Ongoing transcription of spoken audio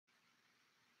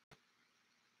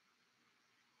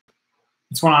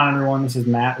What's going on, everyone? This is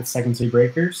Matt at Second City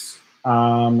Breakers.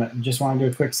 Just want to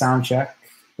do a quick sound check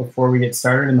before we get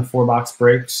started in the 4-box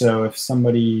break. So if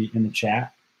somebody in the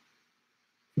chat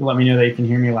will let me know that you can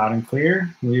hear me loud and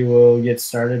clear, we will get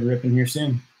started ripping here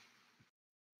soon.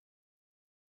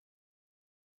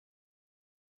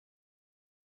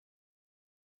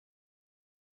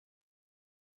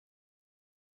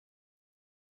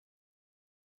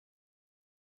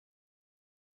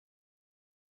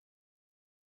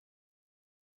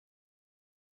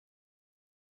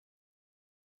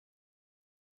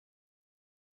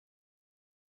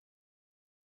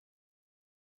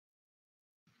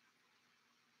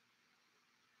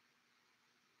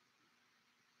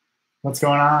 What's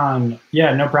going on?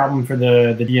 Yeah, no problem for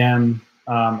the DM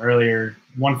earlier.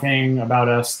 One thing about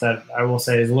us that I will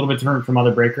say is a little bit different from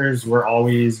other breakers. We're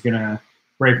always going to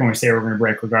break when we say we're going to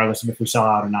break, regardless of if we sell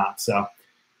out or not. So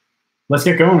let's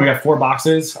get going. We got 4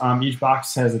 boxes. Each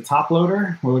box has a top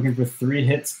loader. We're looking for 3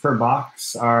 hits per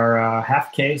box. Our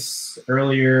half case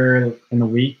earlier in the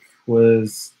week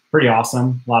was pretty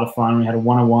awesome. A lot of fun. We had a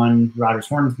 101 Rogers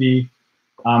Hornsby.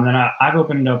 Then I've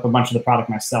opened up a bunch of the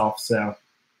product myself, so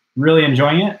really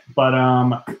enjoying it. But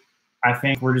I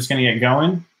think we're just going to get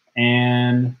going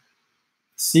and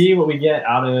see what we get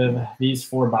out of these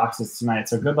 4 boxes tonight.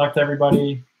 So good luck to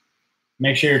everybody.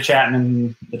 Make sure you're chatting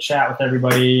in the chat with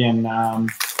everybody, and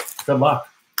good luck.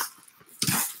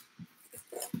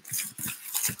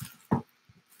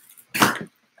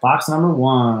 Box number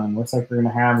 1. Looks like we're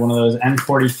going to have one of those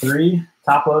N43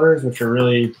 top loaders, which are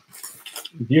really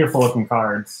beautiful looking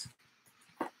cards.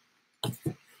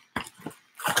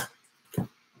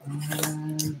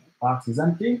 And box is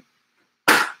empty.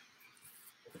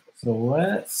 So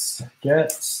let's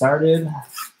get started.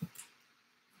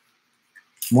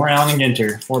 More Allen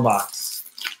Ginter, 4 box.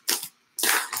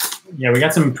 Yeah, we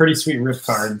got some pretty sweet rip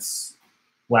cards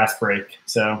last break.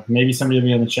 So maybe somebody will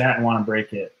be in the chat and want to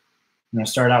break it. I'm going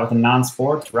to start out with a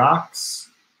non-sports, Rocks,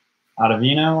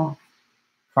 Ottavino,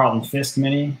 Carlton Fisk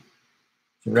mini,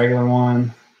 the regular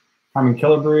one, Harmon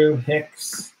Killebrew,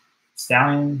 Hicks,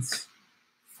 Stallions,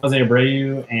 Jose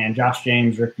Abreu, and Josh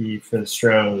James rookie for the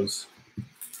Stros.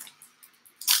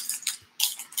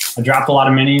 I dropped a lot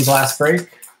of minis last break.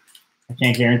 I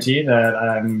can't guarantee that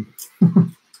I'm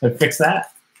going to fix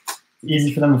that. It's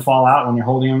easy for them to fall out when you're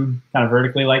holding them kind of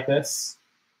vertically like this.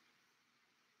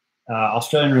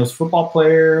 Australian rules football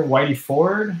player, Whitey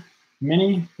Ford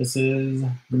mini. This is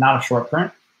not a short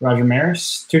print. Roger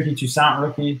Maris, Tuki Toussaint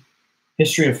rookie,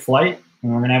 History of Flight.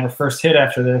 And we're going to have a first hit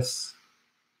after this.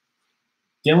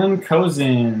 Dylan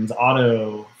Cousins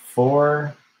auto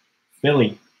for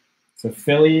Philly. So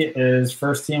Philly is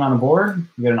first team on the board.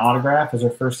 We get an autograph as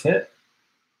our first hit.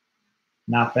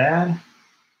 Not bad.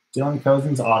 Dylan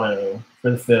Cousins auto for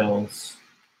the Phils.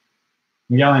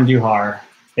 Miguel Andujar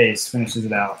base finishes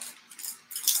it out.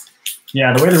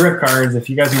 Yeah, the way the rip cards, if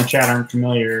you guys in the chat aren't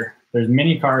familiar, there's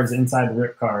mini cards inside the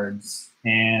rip cards.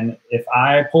 And if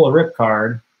I pull a rip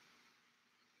card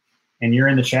and you're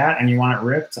in the chat and you want it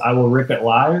ripped, I will rip it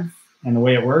live. And the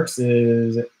way it works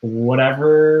is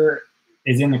whatever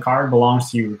is in the card belongs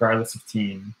to you regardless of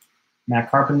team. Matt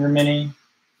Carpenter mini,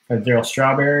 Daryl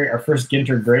Strawberry, our first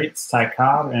Ginter greats, Ty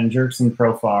Cobb, and Jerkson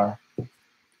Profar.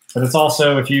 But it's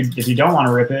also, if you don't want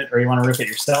to rip it or you want to rip it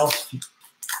yourself,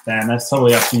 then that's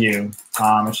totally up to you.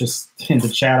 It's just the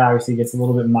chat obviously gets a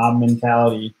little bit mob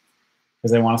mentality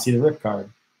because they want to see the rip card.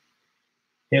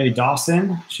 Haley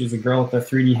Dawson, she's a girl with a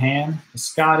 3D hand.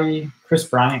 Scotty, Chris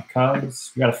Bryant,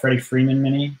 Cubs. We got a Freddie Freeman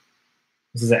mini.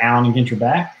 This is an Allen Ginter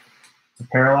back. It's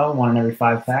a parallel, 1 in every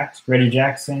 5 packs. Grady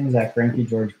Jackson, Zach Greinke,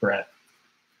 George Brett.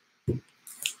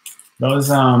 Those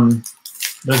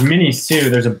minis too.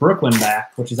 There's a Brooklyn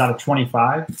back, which is out of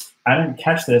 25. I didn't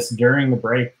catch this during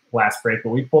the last break,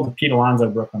 but we pulled the Pete Alonso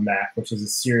Brooklyn back, which is a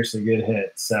seriously good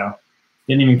hit. So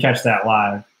didn't even catch that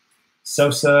live.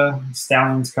 Sosa,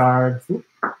 Stallions card.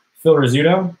 Phil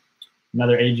Rizzuto,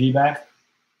 another AG back.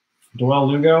 Doel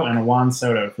Lugo, and a Juan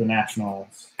Soto for the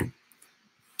Nationals.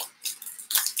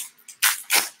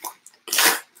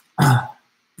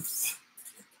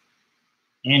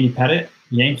 Andy Pettit,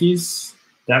 Yankees.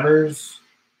 Devers,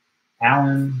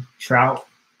 Allen, Trout.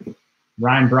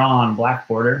 Ryan Braun, black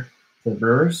border for the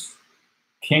Brewers.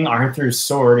 King Arthur's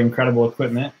Sword, incredible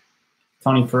equipment.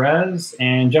 Tony Perez,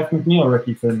 and Jeff McNeil,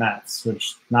 rookie for the Mets,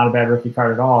 which not a bad rookie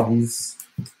card at all. He's,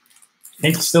 I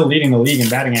think, still leading the league in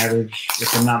batting average,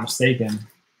 if I'm not mistaken,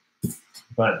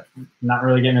 but not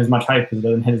really getting as much hype because he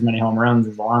doesn't hit as many home runs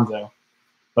as Alonso.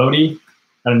 Bodie,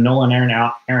 got a Nolan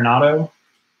Arenado,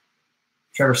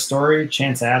 Trevor Story,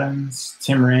 Chance Adams,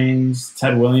 Tim Raines,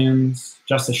 Ted Williams,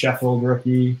 Justice Sheffield,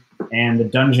 rookie, and the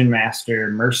Dungeon Master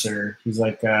Mercer. He's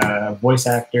like a voice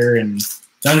actor and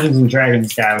Dungeons and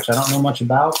Dragons guy, which I don't know much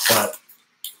about, but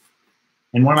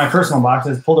in one of my personal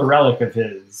boxes, pulled a relic of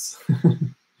his.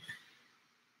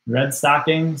 Red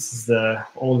Stockings is the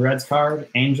old Reds card.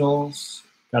 Angels,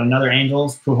 got another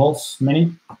Angels, Pujols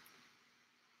mini.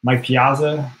 Mike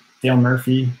Piazza, Dale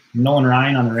Murphy, Nolan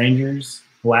Ryan on the Rangers,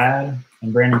 Vlad,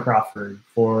 and Brandon Crawford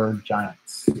for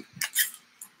Giants.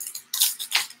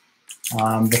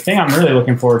 The thing I'm really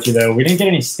looking forward to, though, we didn't get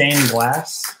any stained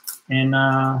glass in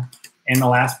the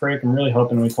last break. I'm really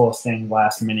hoping we pull a stained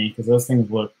glass mini because those things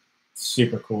look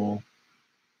super cool.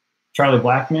 Charlie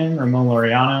Blackmon, Ramon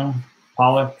Laureano,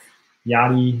 Pollock,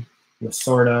 Yachty,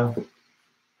 Lasorda,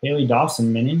 Haley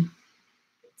Dawson mini.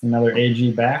 It's another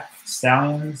AG back,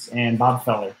 Stallions, and Bob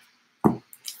Feller.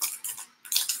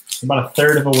 So about a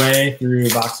third of a way through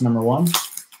box number 1.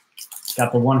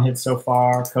 Got the 1 hit so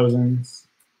far, Cousins.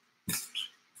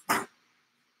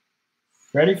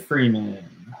 Freddie Freeman,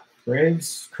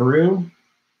 Braves, Carew,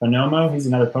 Bonomo, he's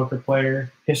another poker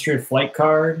player, History of Flight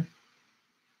card,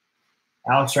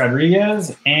 Alex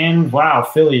Rodriguez, and wow,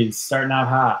 Phillies starting out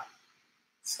hot.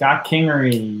 Scott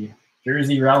Kingery,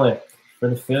 Jersey relic for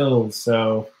the Phils.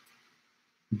 So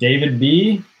David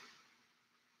B,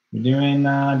 you're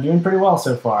doing pretty well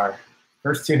so far.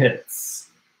 First 2 hits.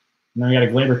 And then we got a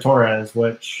Gleyber Torres,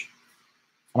 which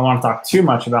I don't want to talk too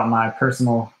much about my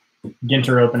personal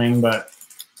Ginter opening, but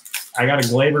I got a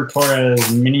Gleyber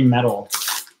Torres mini metal,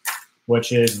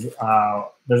 which is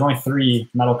there's only 3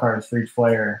 metal cards for each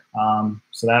player.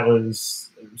 So that was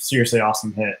a seriously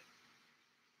awesome hit.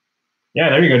 Yeah,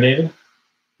 there you go, David.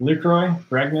 Lucroy,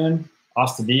 Bregman,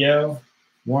 Astudillo,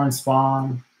 Warren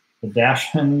Spahn, the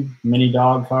Dashman mini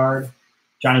dog card,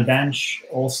 Johnny Bench,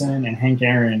 Olsen, and Hank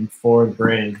Aaron for the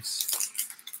Braves.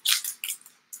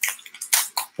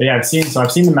 But yeah, I've seen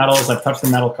the metals. I've touched the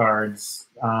metal cards.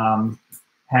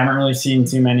 Haven't really seen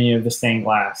too many of the stained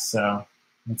glass, so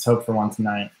let's hope for one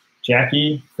tonight.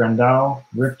 Jackie, Grandal,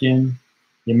 Ripken,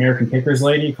 the American Pickers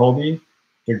Lady, Colby,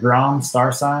 DeGrom,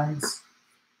 Star Signs.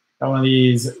 Got one of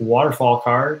these waterfall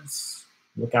cards.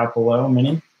 Look out below,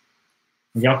 mini.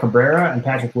 Miguel Cabrera and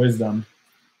Patrick Wisdom.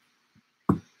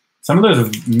 Some of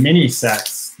those mini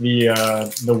sets,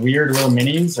 the weird little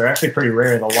minis, are actually pretty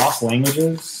rare. The Lost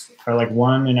Languages are like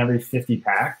 1 in every 50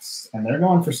 packs, and they're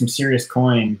going for some serious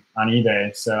coin on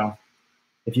eBay. So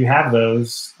if you have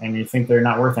those and you think they're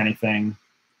not worth anything,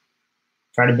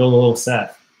 try to build a little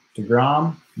set.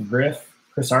 DeGrom, McGriff,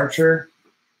 Chris Archer.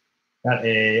 Got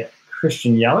a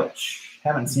Christian Yelich.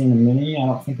 Haven't seen a mini, I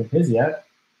don't think, of his yet.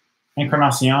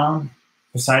 Encarnacion,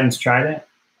 Poseidon's Trident.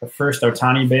 The first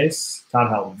Otani base,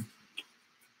 Todd Helton.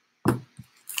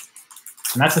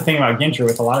 And that's the thing about Ginter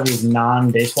with a lot of these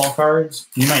non-baseball cards.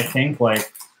 You might think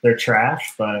like they're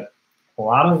trash, but a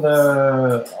lot of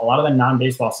the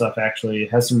non-baseball stuff actually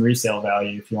has some resale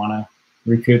value if you want to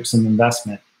recoup some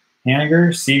investment.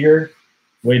 Haniger, Seager,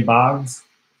 Wade Boggs,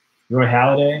 Roy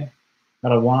Halladay,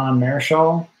 got a Juan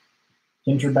Marichal,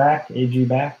 Ginter back, AG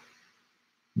back.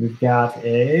 We've got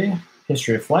a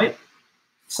History of Flight,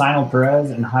 Sinel Perez,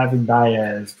 and Javi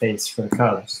Baez base for the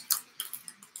Cubs.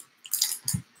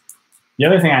 The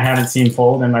other thing I haven't seen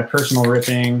pulled in my personal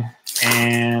ripping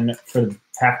and for the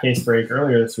half case break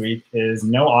earlier this week is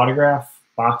no autograph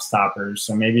box toppers.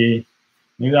 So maybe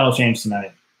that'll change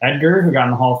tonight. Edgar, who got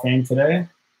in the Hall of Fame today.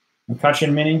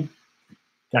 McCutcheon mini.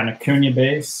 Got an Acuna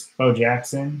base. Bo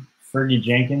Jackson. Fergie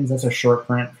Jenkins. That's a short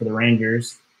print for the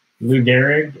Rangers. Lou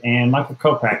Gehrig. And Michael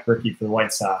Kopech, rookie for the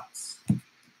White Sox.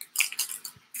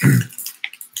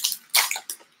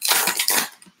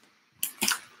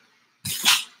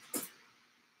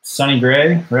 Sonny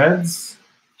Gray, Reds,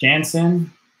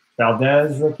 Jansen,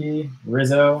 Valdez, rookie,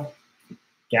 Rizzo,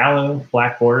 Gallo,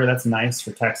 black border. That's nice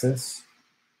for Texas.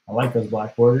 I like those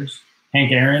black borders.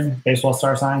 Hank Aaron, baseball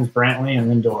star signs, Brantley,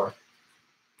 and Lindor.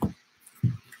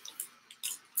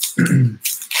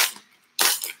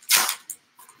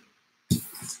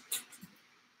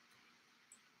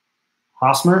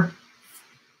 Hosmer,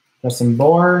 Justin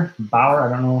Bauer, I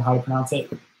don't know how to pronounce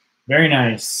it. Very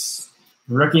nice.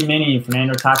 Rookie mini,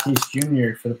 Fernando Tatis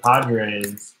Jr. for the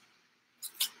Padres.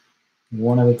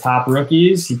 One of the top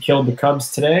rookies. He killed the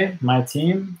Cubs today, my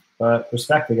team, but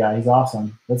respect the guy. He's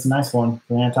awesome. That's a nice one.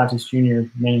 Fernando Tatis Jr.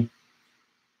 mini.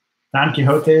 Don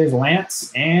Quixote's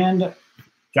Lance and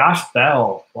Josh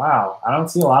Bell. Wow, I don't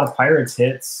see a lot of Pirates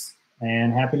hits,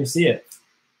 and happy to see it.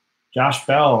 Josh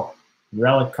Bell,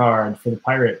 relic card for the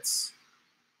Pirates.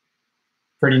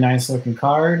 Pretty nice looking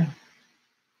card.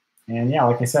 And yeah,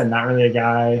 like I said, not really a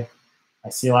guy I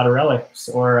see a lot of relics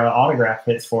or autograph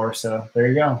hits for. So there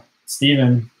you go.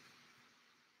 Steven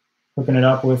hooking it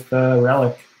up with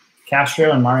Relic,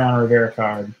 Castro, and Mariano Rivera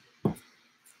card.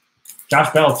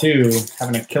 Josh Bell, too,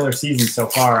 having a killer season so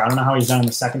far. I don't know how he's done in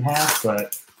the second half,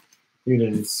 but dude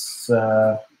is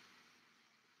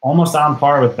almost on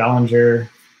par with Bellinger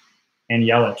and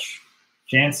Yelich.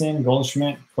 Jansen,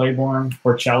 Goldschmidt, Claiborne,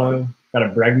 Porcello, got a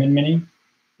Bregman mini,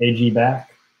 AG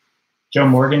back. Joe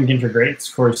Morgan, Ginter Greats,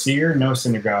 Corey Seager, Noah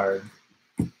Syndergaard.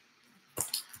 Is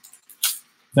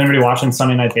anybody watching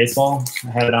Sunday Night Baseball?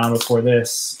 I had it on before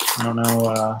this. I don't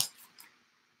know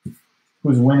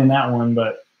who's winning that one,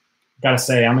 but gotta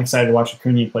say, I'm excited to watch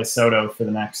Acuna play Soto for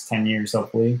the next 10 years,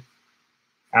 hopefully.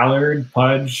 Allard,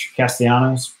 Pudge,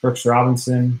 Castellanos, Brooks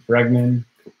Robinson, Bregman.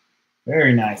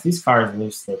 Very nice. These cards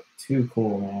just look too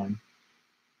cool, man.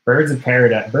 Bird of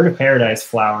Paradise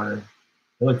flower.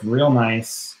 They look real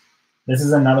nice. This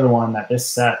is another one that this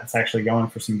set is actually going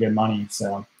for some good money,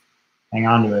 so hang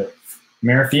on to it.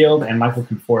 Merrifield and Michael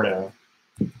Conforto.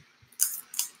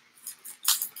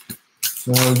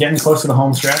 So we're getting close to the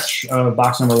home stretch of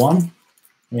box number 1.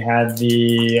 We had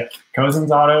the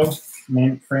Cozens auto,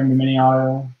 framed mini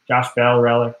auto, Josh Bell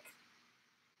relic,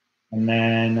 and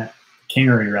then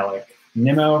Kingery relic.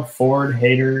 Nimmo, Ford,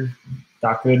 Hader,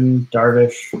 Doc Gooden,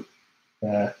 Darvish,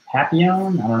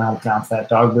 Papillon, I don't know how to pronounce that,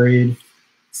 Dog Breed,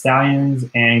 Stallions,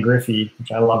 and Griffey,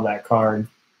 which I love that card.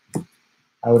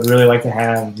 I would really like to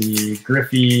have the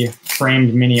Griffey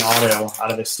framed mini auto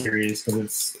out of this series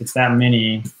because it's that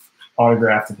mini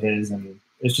autographed of his, and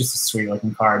it's just a sweet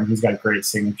looking card. He's got a great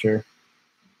signature.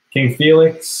 King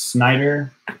Felix,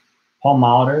 Snyder, Paul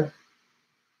Molitor,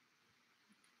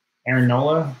 Aaron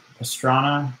Nola,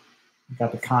 Pastrana,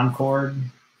 got the Concord,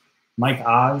 Mike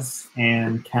Oz,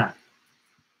 and Kemp.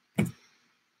 I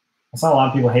saw a lot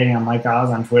of people hating on Mike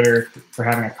Oz on Twitter for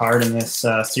having a card in this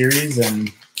series,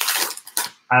 and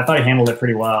I thought he handled it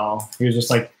pretty well. He was just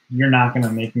like, you're not going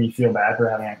to make me feel bad for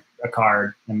having a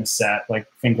card in this set. Like,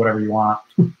 think whatever you want.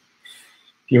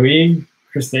 Puig,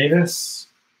 Chris Davis,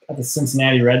 got the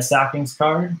Cincinnati Red Stockings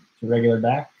card. It's a regular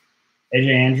back.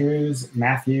 AJ Andrews,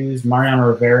 Matthews, Mariano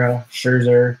Rivera,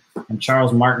 Scherzer, and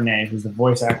Charles Martinet, who's the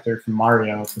voice actor from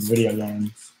Mario for video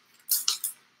games.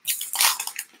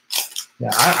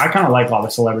 Yeah, I kind of like all the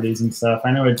celebrities and stuff.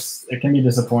 I know it can be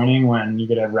disappointing when you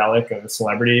get a relic of a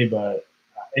celebrity, but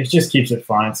it just keeps it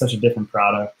fun. It's such a different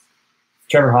product.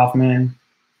 Trevor Hoffman,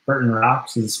 Burton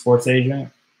Rocks, he's a sports agent.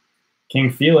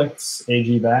 King Felix,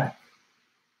 AG back.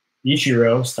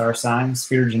 Ichiro, star sign.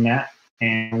 Scooter Gennett,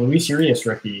 and Luis Urias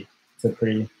rookie. It's a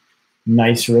pretty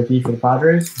nice rookie for the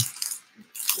Padres.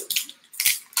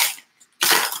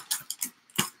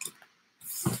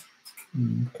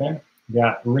 Okay. We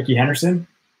got Ricky Henderson,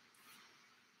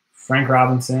 Frank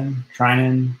Robinson,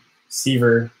 Trinan,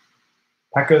 Seaver,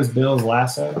 Pecos, Bills,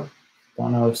 Lasso.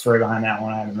 Don't know the story behind that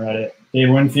one. I haven't read it. Dave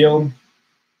Winfield,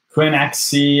 Quinn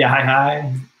XC,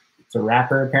 Hi. It's a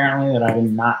rapper, apparently, that I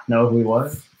did not know who he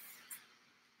was. And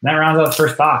that rounds out the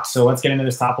first box. So let's get into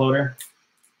this top loader.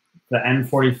 The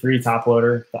N43 top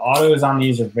loader. The autos on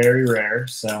these are very rare.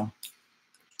 So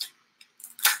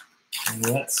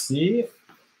let's see.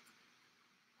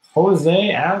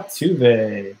 Jose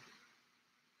Altuve.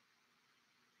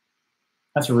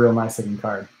 That's a real nice looking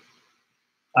card.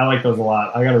 I like those a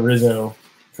lot. I got a Rizzo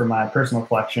for my personal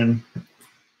collection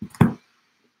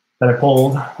that I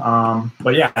pulled.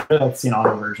 But yeah, I really like to see an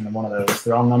auto version of one of those.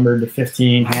 They're all numbered to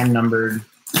 15, hand numbered.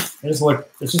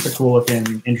 It's just a cool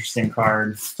looking, interesting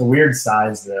card. It's a weird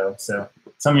size though. So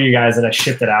some of you guys that I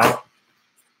shipped it out,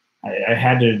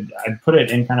 I put it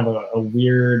in kind of a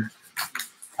weird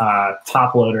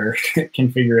top loader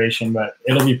configuration, but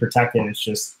it'll be protected.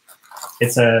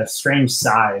 It's a strange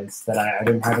size that I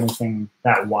didn't have anything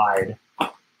that wide,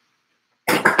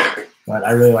 but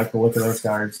I really like the look of those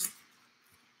cards.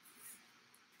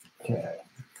 Okay.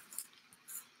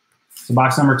 So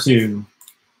box number 2.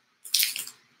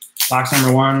 Box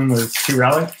number 1 was 2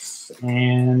 relics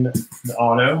and the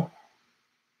auto.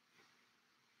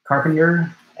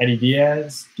 Carpenter, Eddie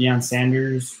Diaz, Deion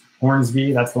Sanders,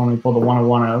 Hornsby, that's the one we pulled the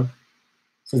 101 of.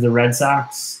 This is the Red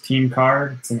Sox team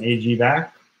card. It's an AG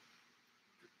back.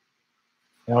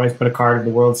 They always put a card of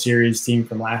the World Series team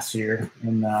from last year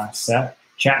in the set.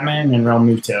 Chapman and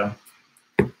Realmuto.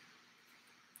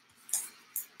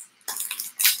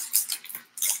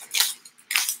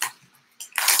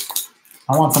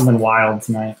 I want something wild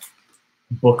tonight.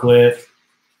 A booklet,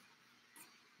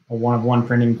 a 1-of-1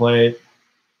 printing plate.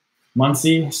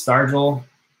 Muncy, Stargell,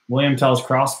 William Tell's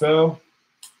Crossbow,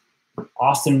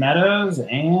 Austin Meadows,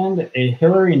 and a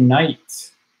Hillary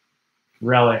Knight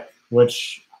relic,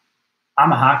 which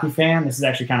I'm a hockey fan. This is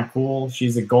actually kind of cool.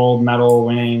 She's a gold medal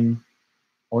winning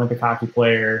Olympic hockey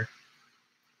player.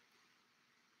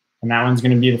 And that one's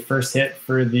going to be the first hit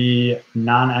for the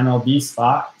non-MLB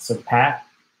spot. So, Pat,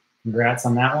 congrats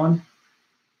on that one.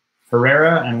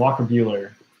 Herrera and Walker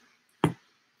Buehler.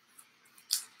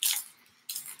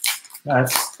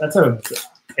 That's a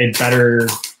better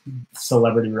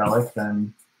celebrity relic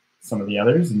than some of the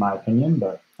others, in my opinion,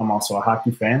 but I'm also a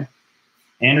hockey fan.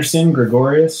 Anderson,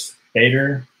 Gregorius,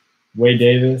 Bader, Wade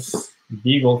Davis,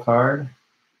 Beagle card,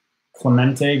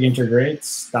 Clemente, Ginter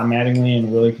Greats, Don Mattingly,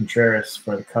 and Willie Contreras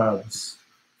for the Cubs.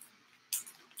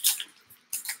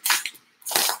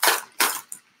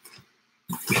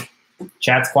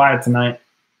 Chat's quiet tonight.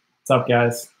 What's up,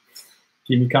 guys?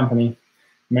 Keep me company.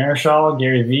 Marischal,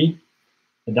 Gary V,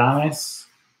 Adonis,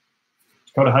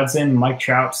 Dakota Hudson, Mike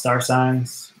Trout, star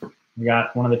signs. We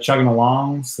got one of the chugging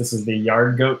alongs. This is the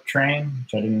Yard Goat train,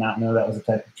 which I did not know that was a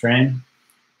type of train.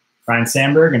 Ryan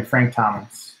Sandberg and Frank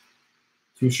Thomas.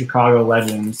 Two Chicago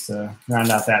legends to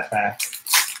round out that pack.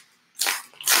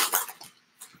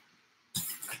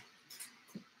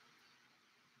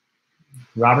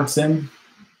 Robertson,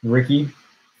 Ricky,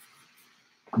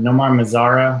 Nomar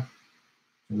Mazara,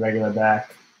 regular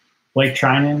back. Blake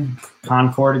Trinan,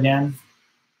 Concord again.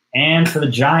 And for the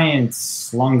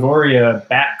Giants, Longoria,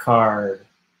 bat card.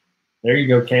 There you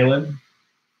go, Caleb.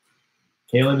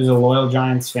 Caleb is a loyal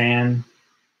Giants fan.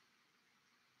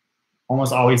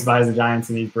 Almost always buys the Giants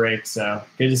in these breaks, so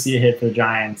good to see a hit for the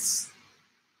Giants.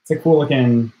 It's a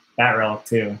cool-looking bat relic,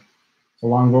 too. So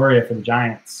Longoria for the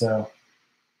Giants. So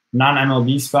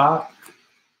non-MLB spot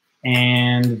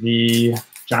and the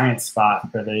Giants spot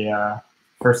for the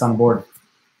first on the board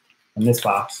in this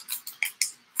box.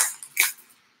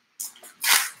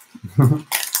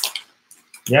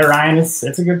 Yeah, Ryan, it's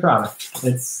a good product.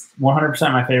 It's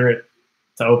 100% my favorite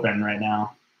to open right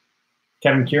now.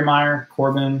 Kevin Kiermaier,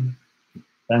 Corbin,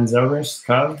 Ben Zobrist,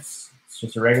 Cubs. It's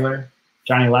just a regular.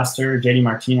 Johnny Lester, JD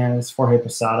Martinez, Jorge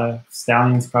Posada,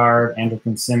 Stallions card,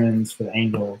 Andrelton Simmons for the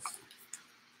Angels.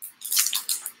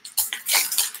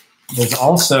 There's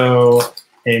also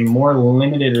a more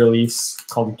limited release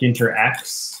called Ginter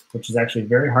X, which is actually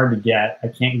very hard to get. I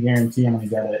can't guarantee I'm going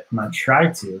to get it. I'm going to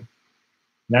try to.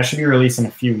 That should be released in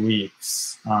a few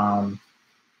weeks. I'm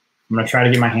going to try to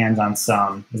get my hands on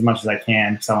some as much as I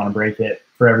can because I want to break it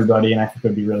for everybody, and I think it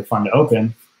would be really fun to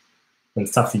open, but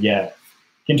it's tough to get.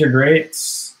 Ginter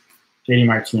Greats, JD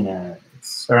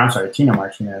Martinez, or I'm sorry, Tino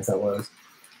Martinez, that was.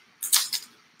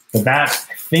 The bat,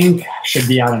 I think, should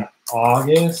be out in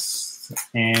August,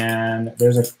 and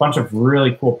there's a bunch of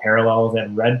really cool parallels. They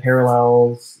have red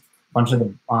parallels, a bunch of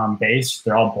the base,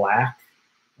 they're all black,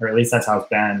 or at least that's how it's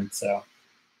been, so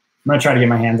I'm going to try to get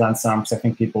my hands on some because I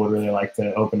think people would really like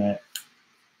to open it.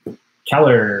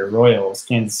 Keller, Royals,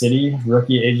 Kansas City,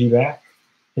 rookie AG back.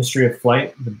 History of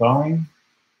Flight, the Boeing.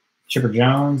 Chipper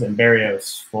Jones, and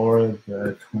Barrios for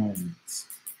the Twins.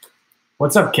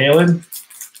 What's up, Caleb?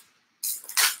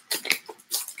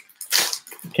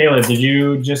 Caleb, did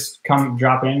you just come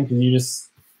drop in because you just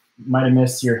might have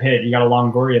missed your hit? You got a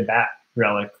Longoria bat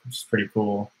relic, which is pretty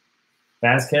cool.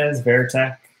 Vasquez,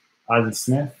 Veritek, Ozzie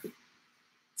Smith,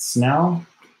 Snell,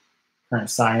 current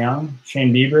Cy Young,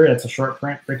 Shane Bieber, that's a short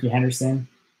print, Ricky Henderson,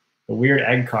 the weird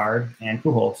egg card, and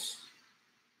Pujols.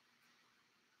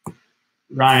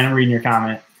 Ryan, I'm reading your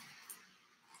comment.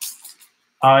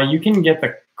 You can get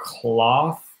the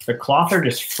cloth. The cloth are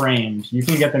just framed. You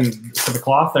can get them. So the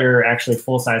cloth are actually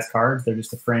full-size cards. They're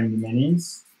just the framed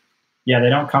minis. Yeah, they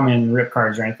don't come in rip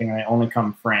cards or anything. They only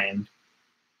come framed.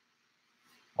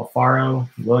 Alfaro,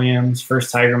 Williams,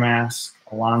 first Tiger Mask,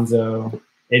 Alonso,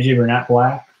 AJ Burnett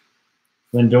Black,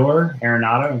 Lindor,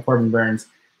 Arenado, and Corbin Burns.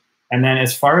 And then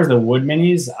as far as the wood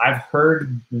minis, I've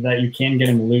heard that you can get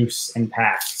them loose in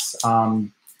packs. I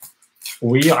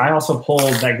also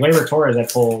pulled that Gleyber Torres I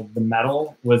pulled, the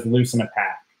metal was loose in a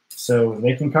pack. So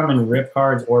they can come in rip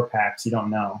cards or packs, you don't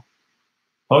know.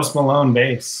 Post Malone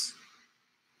base.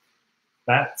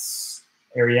 That's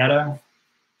Arrieta,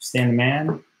 Stan the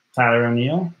Man, Tyler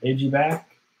O'Neill, AG back,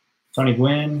 Tony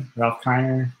Gwynn, Ralph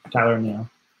Kiner, Tyler O'Neill.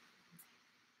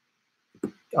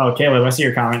 Oh, Caleb, I see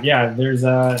your comment. Yeah, there's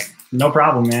no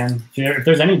problem, man. If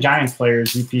there's any Giants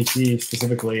players, UPC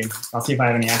specifically, I'll see if I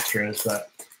have any extras, but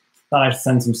thought I'd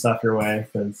send some stuff your way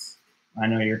because I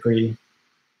know you're a pretty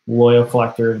loyal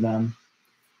collector of them.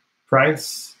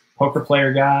 Price, poker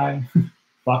player guy,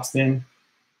 Buxton,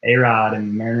 A-Rod,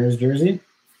 and Mariners jersey.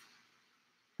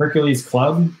 Hercules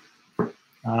Club.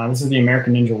 This is the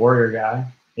American Ninja Warrior guy,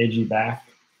 AG back.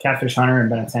 Catfish Hunter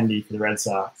and Benintendi for the Red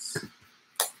Sox.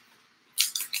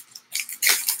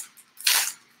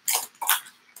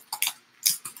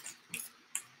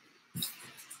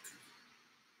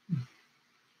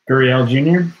 Gurriel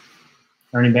Jr.,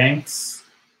 Ernie Banks,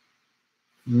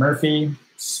 Murphy,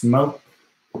 Smoke,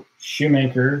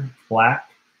 Shoemaker, Black.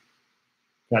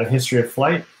 Got a History of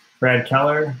Flight, Brad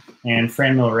Keller, and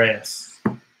Franmil Reyes.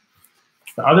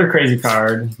 The other crazy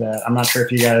card that I'm not sure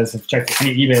if you guys have checked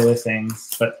any eBay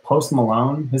listings, but Post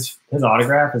Malone, his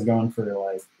autograph is going for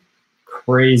like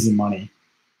crazy money.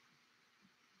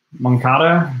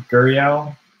 Moncada,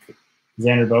 Gurriel,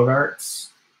 Xander Bogaerts,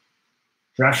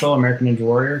 Drexel, American Ninja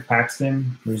Warrior,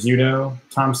 Paxton, Rizzuto,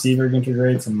 Tom Seaver, Ginter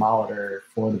Greats, and Molitor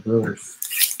for the Brewers.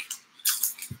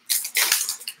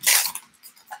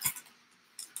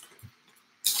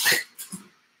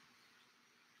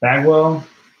 Bagwell,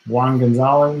 Juan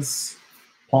Gonzalez,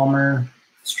 Palmer,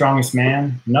 Strongest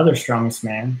Man, another Strongest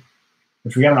Man,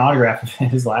 which we got an autograph of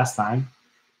his last time.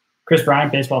 Chris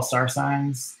Bryant, Baseball Star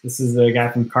Signs. This is the guy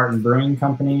from Carton Brewing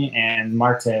Company, and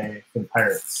Marte for the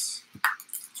Pirates.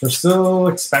 So we're still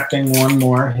expecting one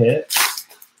more hit.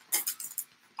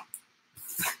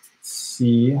 Let's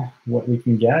see what we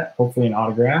can get. Hopefully an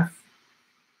autograph.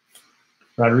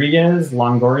 Rodriguez,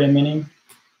 Longoria Mini,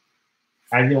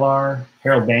 Aguilar,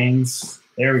 Harold Baines.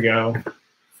 There we go.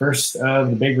 First of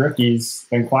the big rookies.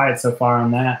 Been quiet so far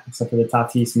on that, except for the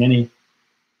Tatis Mini.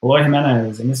 Eloy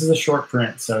Jimenez, and this is a short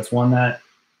print, so it's one that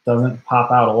doesn't pop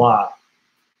out a lot.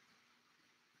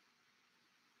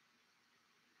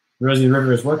 Rosie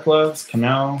Rivers Work Gloves,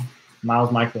 Cano,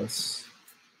 Miles Michaelis.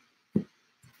 All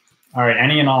right,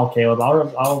 any and all, Caleb.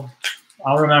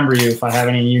 I'll remember you if I have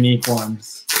any unique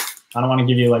ones. I don't want to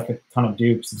give you like a ton of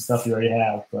dupes and stuff you already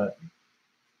have, but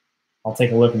I'll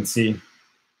take a look and see.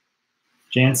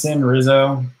 Jansen,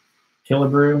 Rizzo,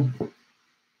 Killebrew,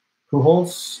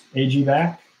 Pujols, AG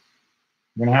back.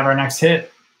 We're going to have our next hit,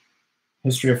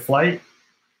 History of Flight.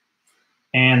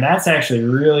 And that's actually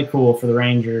really cool for the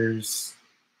Rangers.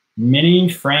 Mini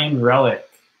framed relic,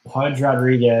 Pudge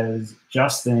Rodriguez,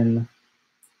 Justin.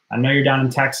 I know you're down in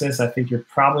Texas. I think you're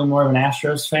probably more of an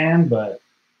Astros fan, but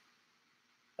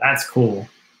that's cool.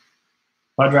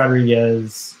 Pudge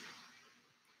Rodriguez,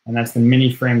 and that's the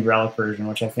mini framed relic version,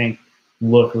 which I think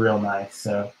look real nice.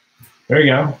 So there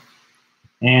you go.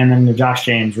 And then the Josh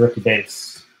James rookie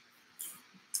base.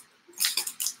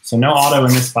 So no auto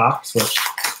in this box, which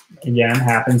again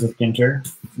happens with Ginter.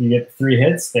 You get 3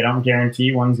 hits. They don't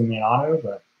guarantee one's going to be an auto,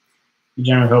 but you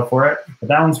generally hope for it. But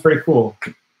that one's pretty cool.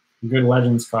 Good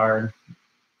Legends card.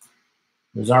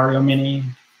 Rosario Mini,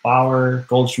 Bauer,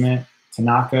 Goldschmidt,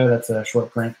 Tanaka, that's a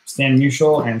short print, Stan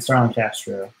Musial, and Starlin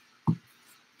Castro.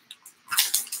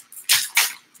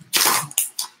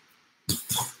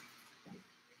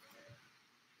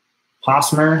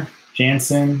 Hosmer,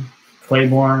 Jansen,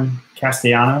 Claiborne,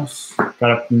 Castellanos.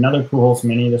 Got another Pujols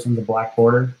Mini. This one's a black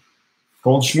border.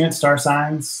 Goldschmidt, Star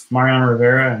Signs, Mariano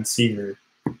Rivera, and Seager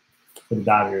for the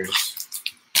Dodgers.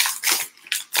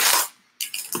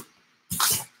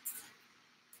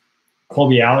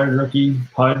 Colby Allard, rookie,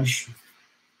 Pudge.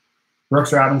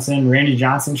 Brooks Robinson, Randy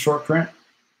Johnson, short print.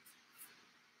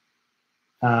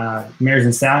 Mares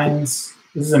and Stallions.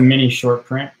 This is a mini short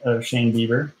print of Shane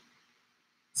Bieber.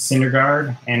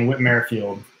 Syndergaard, and Whit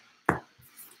Merrifield.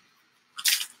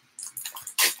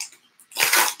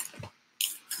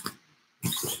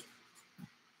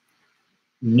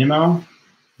 Nimmo,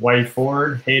 Whitey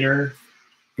Ford, Hader,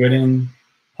 Gooden,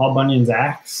 Paul Bunyan's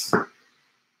Axe.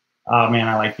 Oh, man,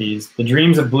 I like these. The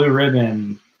Dreams of Blue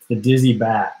Ribbon, the Dizzy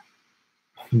Bat.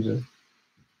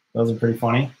 Those are pretty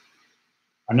funny.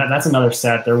 That's another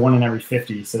set. They're 1 in every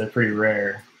 50, so they're pretty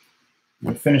rare.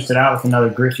 We finished it out with another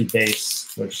Griffey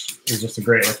base, which is just a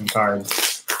great looking card.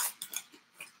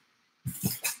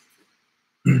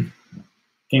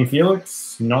 King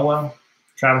Felix, Nola,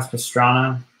 Travis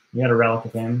Pastrana. We had a relic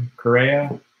of him.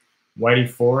 Correa, Whitey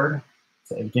Ford,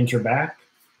 Ginter back.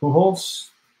 Pujols,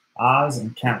 Oz,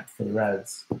 and Kemp for the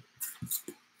Reds.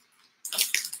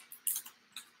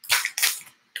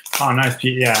 Oh, nice,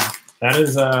 Pete. Yeah, that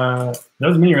is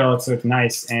those mini relics look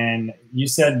nice. And you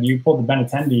said you pulled the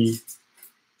Benintendi.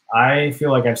 I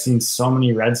feel like I've seen so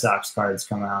many Red Sox cards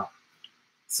come out.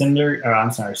 Snyder,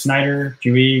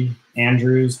 Puig,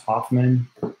 Andrews, Hoffman,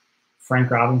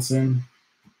 Frank Robinson,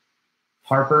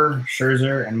 Harper,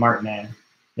 Scherzer, and Martinet.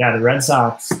 Yeah, the Red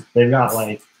Sox, they've got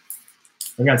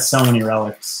so many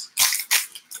relics.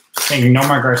 I think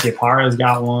Nomar Garciaparra's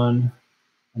got one,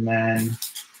 and then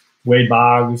Wade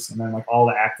Boggs, and then like all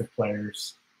the active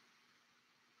players.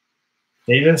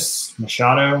 Davis,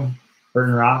 Machado,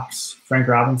 Burton Rocks, Frank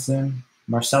Robinson,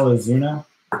 Marcelo Zuna.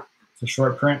 It's a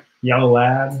short print, Yellow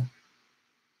Lab,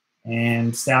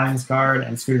 and Stallions card,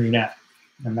 and Scooter Gennett.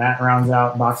 And that rounds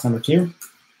out box number 2.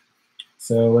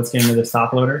 So let's get into this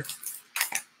top loader.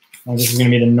 And this is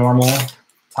going to be the normal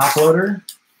top loader.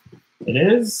 It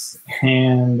is.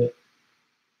 And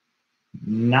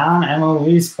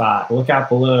Non-MLB spot. Look out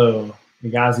below.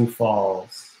 Yazoo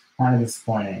Falls. Kind of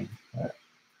disappointing. But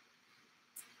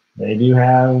they do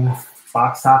have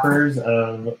box toppers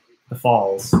of the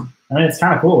falls. I mean, it's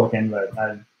kind of cool looking, but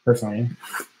I personally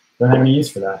don't have any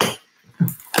use for that.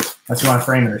 Unless you want to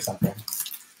frame it or something.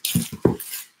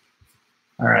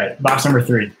 All right, box number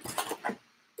 3.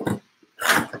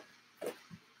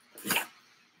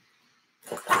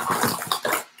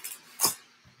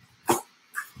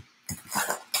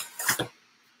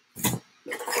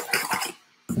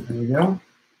 There we go.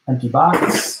 Empty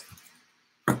box.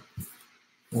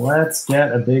 Let's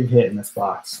get a big hit in this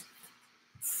box.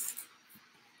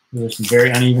 There's some very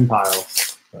uneven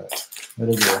piles, but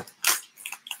it'll do.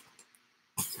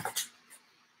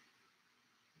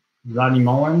 Rodney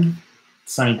Mullen,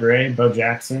 Sonny Gray, Bo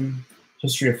Jackson,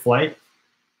 History of Flight.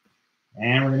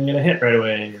 And we're going to get a hit right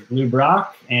away. Lou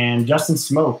Brock and Justin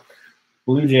Smoke,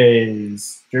 Blue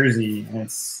Jays jersey. And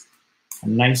it's a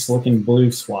nice looking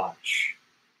blue swatch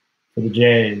for the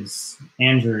Jays.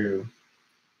 Andrew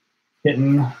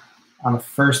hitting on the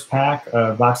first pack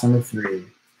of box number 3.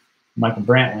 Michael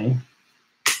Brantley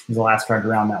is the last card to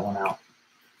round that one out.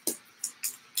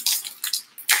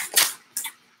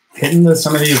 Hitting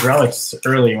some of these relics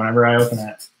early whenever I open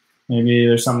it. Maybe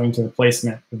there's something to the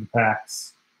placement of the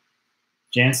packs.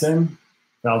 Jansen,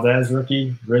 Valdez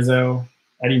rookie, Rizzo,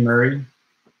 Eddie Murray,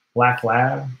 Black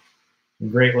Lab,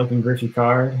 great looking Griffey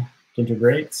card, Ginter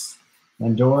Greats,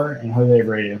 Lindor, and Jose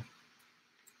Abreu.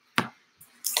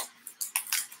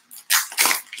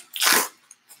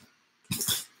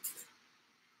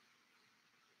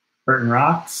 Burton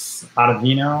Rocks,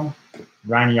 Ottavino,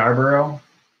 Ryan Yarborough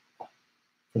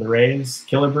for the Rays,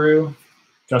 Killebrew,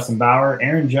 Justin Bauer,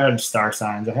 Aaron Judge star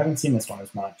signs. I haven't seen this one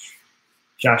as much.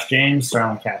 Josh James,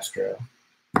 Starlin Castro.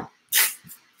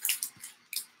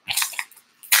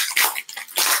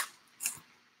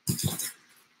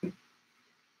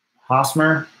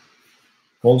 Hosmer,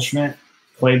 Goldschmidt,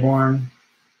 Claiborne,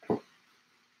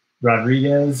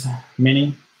 Rodriguez,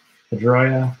 Mini,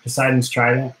 Pedroia, Poseidon's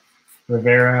Trident,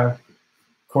 Rivera,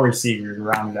 Corey Seager to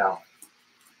round it out.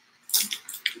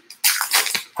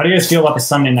 How do you guys feel about the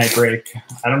Sunday night break?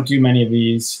 I don't do many of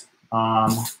these,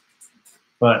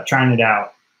 but trying it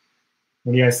out.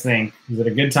 What do you guys think? Is it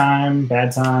a good time,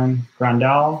 bad time?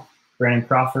 Grandal, Brandon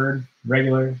Crawford,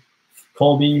 regular,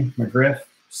 Colby, McGriff,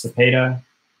 Cepeda,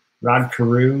 Rod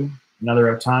Carew,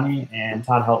 another Ohtani, and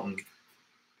Todd Helton.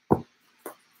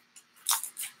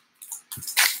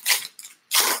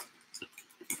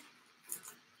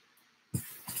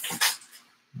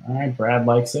 All right, Brad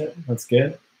likes it. That's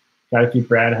good. Got to keep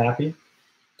Brad happy.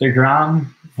 DeGrom,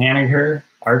 Haniger,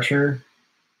 Archer,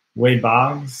 Wade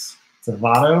Boggs,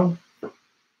 Zavado.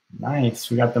 Nice.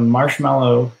 We got the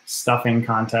marshmallow stuffing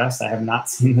contest. I have not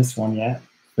seen this one yet.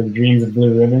 For the Dreams of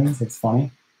Blue Ribbons. It's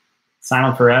funny.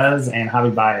 Simon Perez and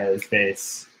Javi Baez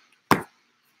base. All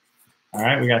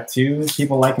right, we got 2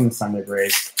 people liking the Sunday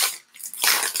break.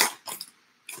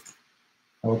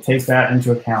 I will take that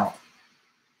into account.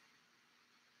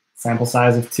 Sample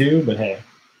size of 2, but hey.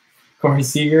 Corey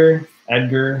Seager,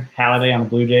 Edgar, Halladay on the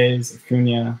Blue Jays,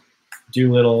 Acuna,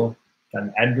 Doolittle, got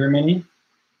an Edgar mini.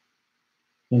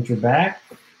 Ginter back,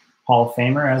 Hall of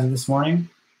Famer as of this morning.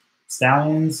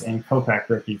 Stallions and Kopech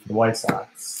rookie for the White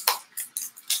Sox.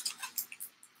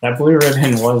 That blue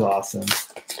ribbon was awesome.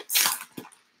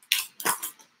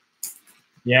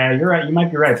 Yeah, you're right. You might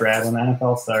be right, Brad. When the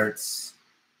NFL starts,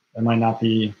 it might not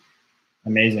be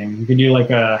amazing. You could do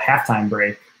like a halftime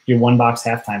break. Do 1-box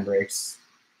halftime breaks.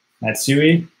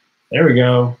 Matsui, there we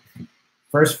go.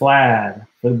 First Vlad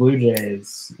for the Blue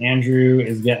Jays. Andrew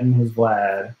is getting his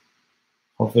Vlad.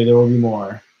 Hopefully there will be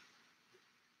more.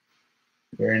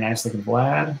 Very nice looking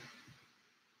Vlad.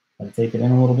 Gotta take it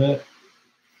in a little bit.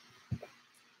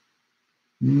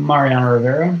 Mariano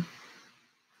Rivera.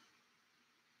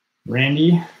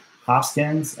 Randy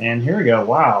Hoskins. And here we go.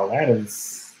 Wow, that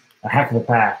is a heck of a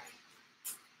pack.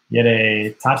 You get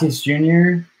a Tatis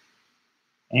Jr.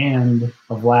 and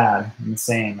a Vlad in the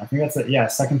same. I think that's a, yeah,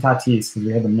 second Tatis because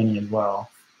we have the mini as well.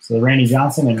 So Randy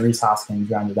Johnson and Reese Hoskins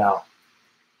rounded out.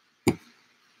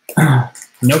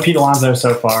 No Pete Alonso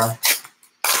so far.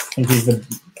 I think he's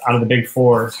out of the big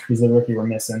 4, he's the rookie we're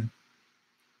missing.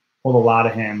 Pulled a lot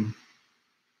of him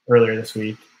earlier this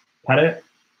week. Pettit,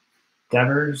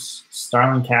 Devers,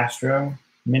 Starlin Castro,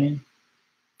 mini,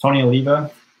 Tony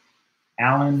Oliva,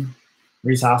 Allen,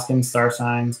 Reese Hoskins, star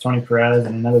signs, Tony Perez,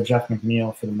 and another Jeff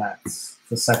McNeil for the Mets.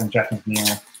 The second Jeff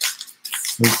McNeil.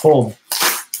 We pulled.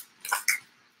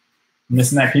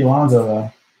 Missing that Pete Alonso,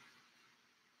 though.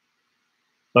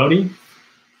 Bodie,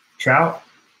 Trout,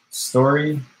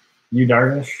 Story, Yu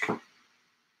Darvish,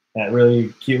 that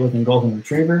really cute looking golden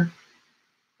retriever.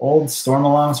 Old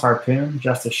Stormalong's Harpoon,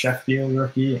 Justice Sheffield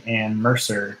rookie, and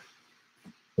Mercer,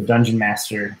 the Dungeon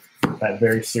Master, that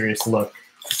very serious look.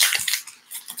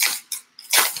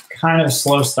 Kind of a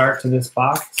slow start to this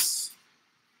box,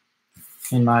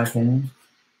 in my opinion.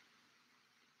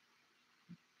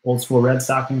 Old School Red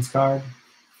Stockings card.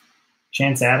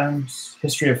 Chance Adams,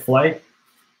 History of Flight.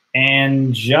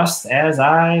 And just as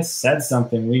I said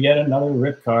something, we get another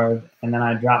rip card. And then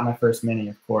I drop my first mini,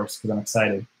 of course, because I'm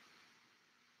excited.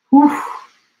 Whew.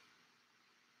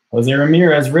 Jose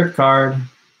Ramirez rip card.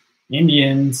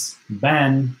 Indians,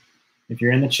 Ben, if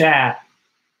you're in the chat,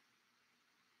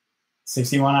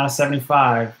 61 out of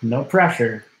 75. No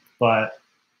pressure, but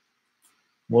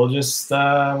we'll just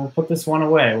we'll put this one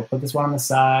away. We'll put this one on the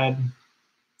side.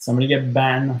 Somebody get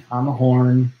Ben on the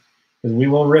horn, because we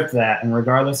will rip that, and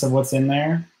regardless of what's in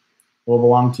there, will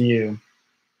belong to you.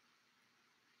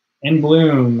 In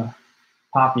Bloom,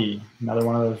 Poppy, another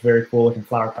one of those very cool looking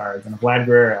flower cards, and Vlad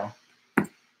Guerrero.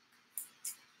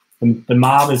 The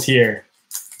mob is here.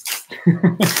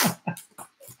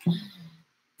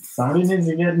 Somebody needs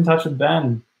to get in touch with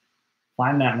Ben.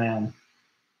 Find that man.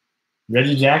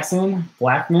 Reggie Jackson,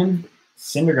 Blackman,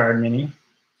 Syndergaard mini,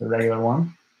 the regular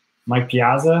one. Mike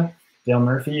Piazza, Dale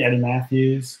Murphy, Eddie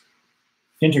Matthews,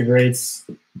 Ginter Greats,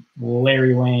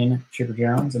 Larry Wayne, Chipper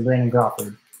Jones, and Brandon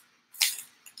Crawford.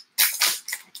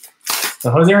 The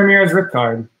Jose Ramirez rip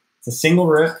card. It's a single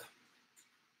rip.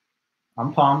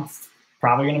 I'm pumped.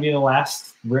 Probably going to be the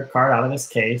last rip card out of this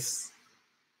case.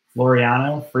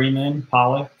 Laureano, Freeman,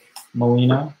 Pollock,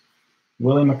 Molina,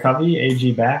 Willie McCovey,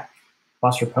 AG back,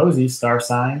 Buster Posey, Star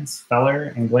Signs,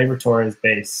 Feller, and Gleyber Torres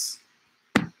base.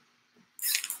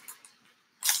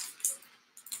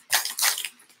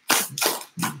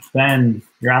 Ben,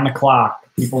 you're on the clock.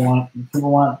 People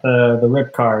want the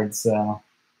rip cards. So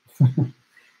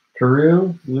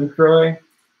Carew, Lucroy,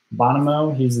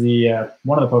 Bonomo, he's the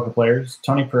one of the poker players.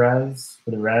 Tony Perez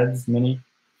for the Reds, mini.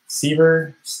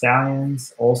 Seaver,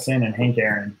 Stallions, Olsen, and Hank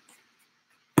Aaron.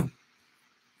 The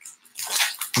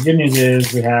good news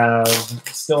is we have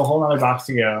still a whole other box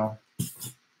to go.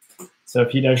 So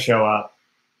if he does show up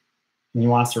and he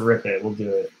wants to rip it, we'll do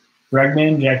it.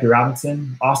 Bregman, Jackie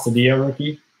Robinson, Austadio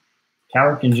rookie, Cal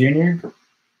Ripken Jr.,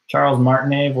 Charles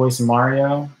Martinet, voice of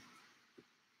Mario,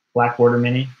 Black Border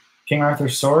mini, King Arthur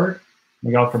Sword,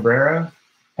 Miguel Cabrera,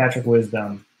 Patrick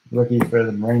Wisdom, rookie for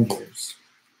the Rangers.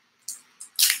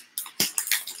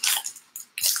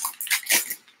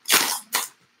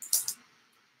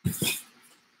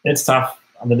 It's tough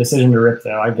on the decision to rip,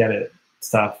 though. I get it. It's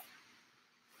tough.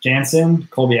 Jansen,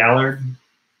 Colby Allard,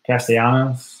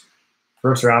 Castellanos,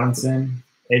 Brooks Robinson,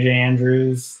 AJ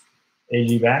Andrews,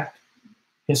 AG back.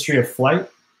 History of Flight,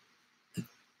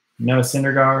 Noah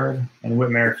Syndergaard, and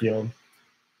Whit Merrifield.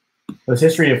 Those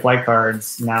History of Flight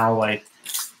cards now, like,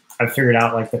 I've figured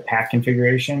out, like, the pack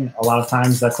configuration. A lot of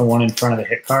times that's the one in front of the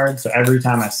hit card. So every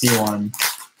time I see one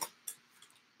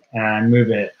and I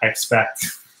move it, I expect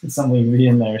something to be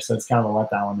in there. So it's kind of a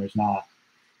letdown when there's not.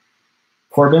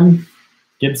 Corbin,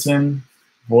 Gibson,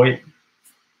 Voigt,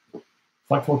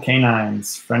 Flexible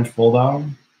Canines, French Bulldog.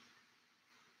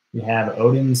 We have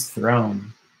Odin's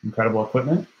Throne, incredible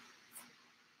equipment.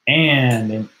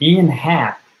 And an Ian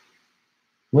Happ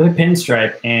with a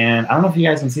pinstripe. And I don't know if you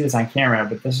guys can see this on camera,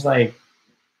 but there's like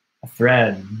a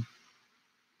thread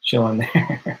chilling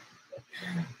there.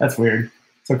 That's weird.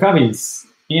 So Cubbies,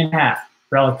 Ian Happ,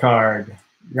 relic card.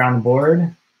 You're on the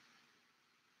board.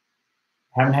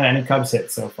 Haven't had any Cubs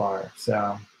hit so far.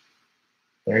 So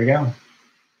there you go.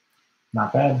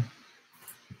 Not bad.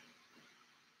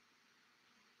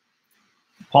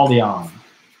 Paul DeYoung.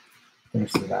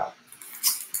 Finish it out.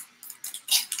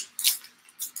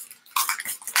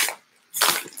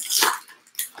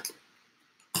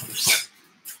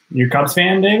 You a Cubs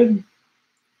fan, David?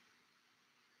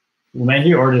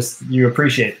 LeMahieu, or just you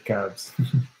appreciate the Cubs?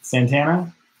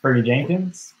 Santana, Fergie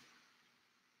Jenkins,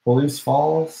 Palouse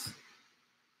Falls,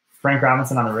 Frank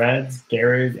Robinson on the Reds,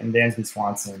 Garrett, and Dansby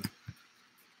Swanson.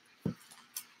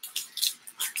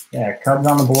 Yeah, Cubs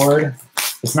on the board.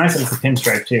 It's nice that it's a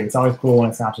pinstripe, too. It's always cool when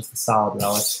it's not just a solid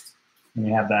relic. And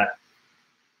you have that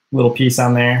little piece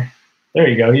on there. There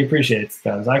you go. He appreciates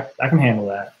the Cubs. I can handle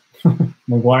that.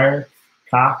 McGuire,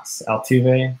 Cox,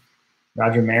 Altuve,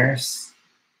 Roger Maris,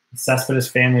 Cespedes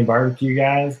Family Barbecue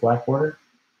guys, Black Border,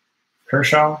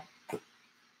 Kershaw,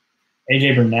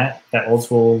 AJ Burnett, that old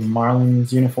school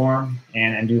Marlins uniform,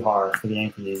 and Andujar for the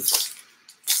Yankees.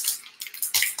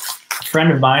 A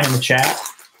friend of mine in the chat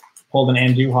pulled an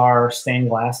Andujar stained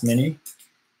glass mini.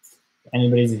 If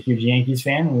anybody's a huge Yankees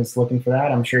fan and is looking for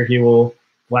that, I'm sure he will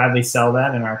gladly sell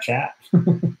that in our chat.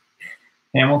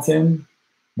 Hamilton,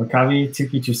 McCovey,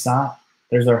 Tuki Toussaint.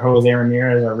 There's our Jose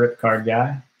Ramirez, our rip card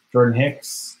guy. Jordan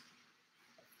Hicks,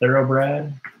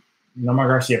 Thoroughbred, Nomar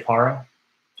Garcia Parra,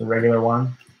 it's a regular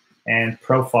one, and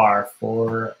Profar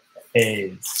for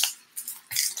A's.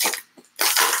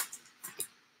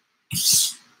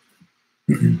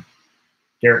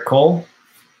 Garrett Cole,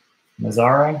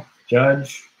 Mazzara,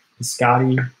 Judge,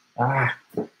 Piscotti.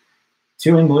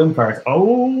 Two in bloom cards.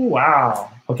 Oh, wow.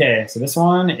 Okay, so this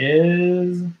one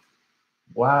is,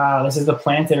 wow, this is the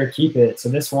plant it or keep it. So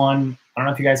this one, I don't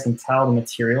know if you guys can tell, the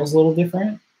material's a little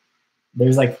different.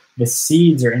 There's like, the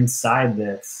seeds are inside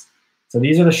this. So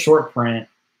these are the short print.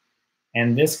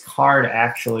 And this card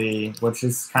actually, which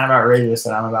is kind of outrageous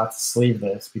that I'm about to sleeve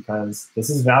this because this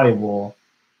is valuable.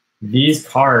 These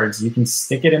cards, you can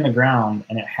stick it in the ground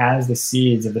and it has the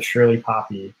seeds of the Shirley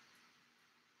Poppy.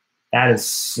 That is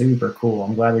super cool.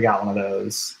 I'm glad we got one of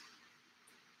those.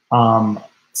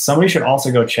 Somebody should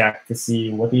also go check to see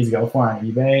what these go for on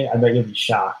eBay. I bet you'll be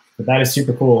shocked. But that is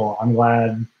super cool. I'm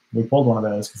glad we pulled one of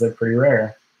those because they're pretty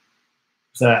rare.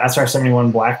 It's a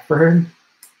SR71 Blackbird,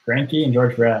 Greinke, and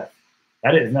George Brett.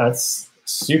 That is, no, it's a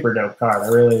super dope card.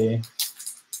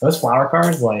 Those flower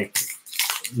cards, like,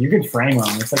 you could frame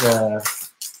them. It's like a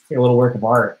little work of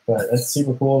art, but it's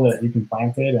super cool that you can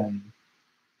plant it and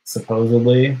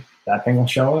supposedly that thing will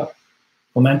show up.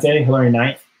 Clemente, Hillary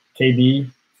Knight, KB,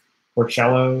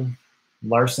 Porcello,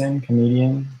 Larson,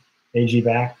 Comedian, AG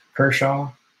Back,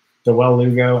 Kershaw, Dewell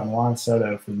Lugo, and Juan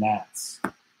Soto for Nats.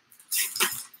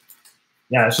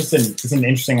 Yeah, it's an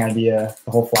interesting idea,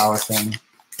 the whole flower thing.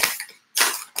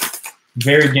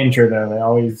 Very Ginter, though. They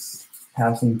always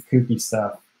have some kooky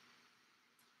stuff.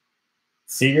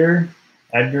 Seager,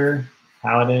 Edgar,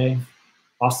 Halliday,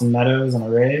 Austin Meadows on the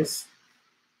Rays.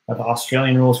 Got the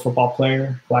Australian rules football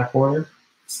player, black border.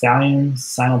 Stallions,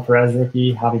 Sinal Perez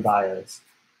rookie, Javi Baez.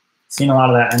 Seen a lot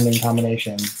of that ending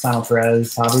combination. Sinal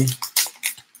Perez, Javi.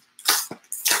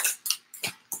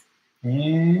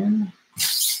 And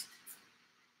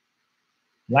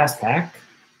last pack,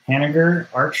 Haniger,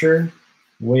 Archer,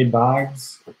 Wade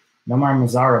Boggs, Nomar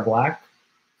Mazzara black.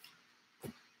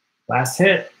 Last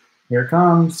hit, here it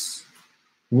comes.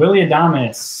 Willie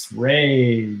Adames,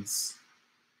 Rays,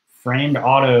 framed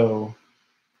auto.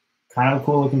 Kind of a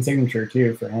cool looking signature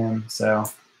too for him. So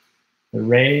the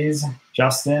Rays,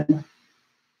 Justin,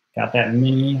 got that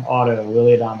mini auto,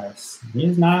 Willie Adames.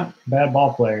 He's not a bad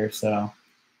ball player, so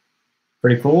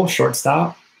pretty cool.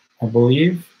 Shortstop, I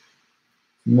believe.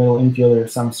 Middle infielder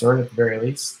of some sort at the very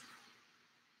least.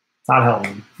 Todd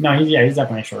Helton. No, he's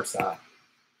definitely a shortstop.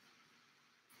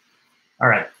 All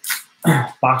right.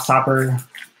 Box topper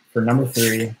for number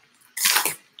 3.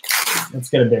 Let's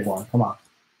get a big one. Come on.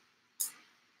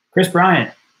 Chris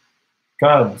Bryant,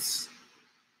 Cubs.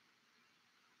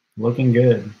 Looking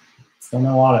good. Still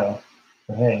no auto,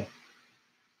 but hey.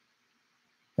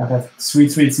 Got that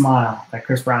sweet, sweet smile, that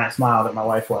Chris Bryant smile that my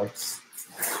wife likes.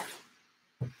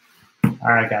 All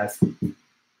right, guys.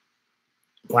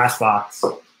 Last box.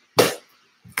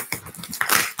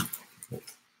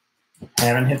 I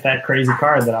haven't hit that crazy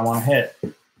card that I want to hit,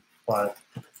 but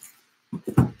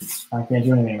I can't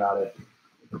do anything about it.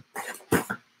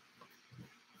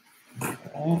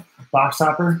 Okay. Box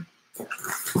topper.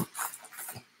 So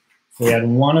we had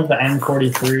one of the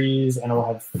N43s, and we'll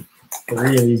have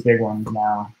 3 of these big ones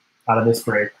now out of this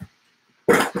break.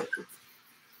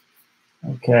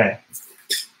 Okay.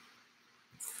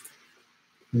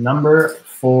 Number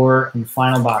 4 and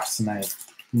final box tonight.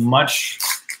 Much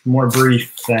more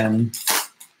brief than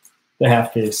the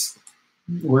half case.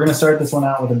 We're going to start this one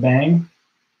out with a bang.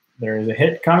 There is a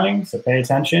hit coming, so pay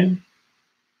attention.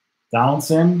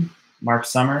 Donaldson, Mark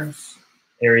Summers,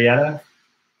 Arrieta,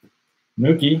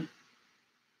 Mookie,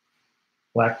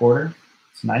 black border.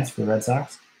 It's nice for the Red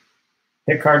Sox.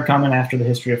 Hit card coming after the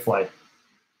history of flight.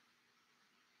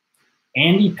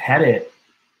 Andy Pettit,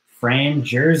 framed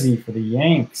jersey for the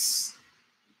Yanks.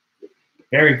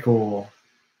 Very cool.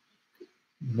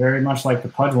 Very much like the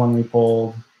Pudge one we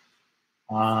pulled.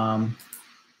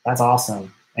 That's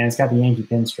awesome. And it's got the Yankee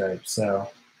pinstripe, so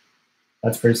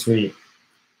that's pretty sweet.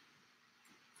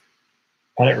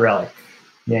 Pettit relic,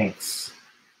 Yanks.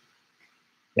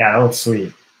 Yeah, that looks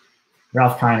sweet.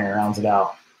 Ralph Kiner rounds it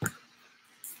out.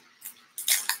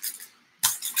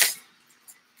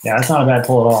 Yeah, that's not a bad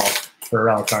pull at all for a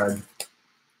relic card.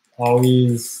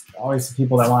 Always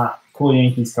people that want cool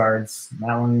Yankees cards.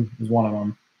 That one is one of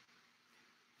them.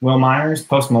 Will Myers,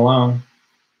 Post Malone.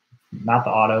 Not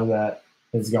the auto that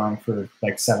is going for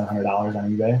like $700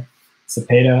 on eBay.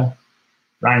 Cepeda,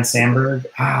 Ryan Sandberg.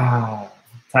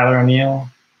 Tyler O'Neill.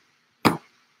 I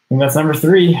think that's number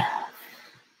 3.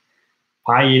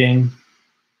 Pie eating.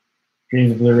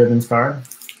 Dreams of Blue Ribbons card. I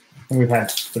think we've had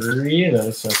 3 of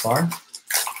those so far.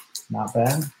 Not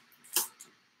bad.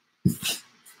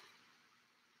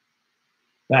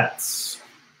 Betts,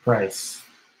 Price,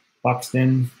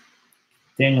 Buxton,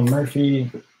 Daniel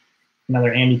Murphy,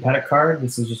 another Andy Pettit card.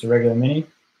 This is just a regular mini.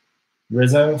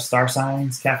 Rizzo, Star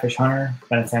Signs, Catfish Hunter,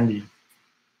 Benintendi.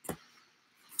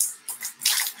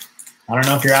 I don't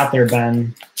know if you're out there,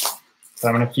 Ben, but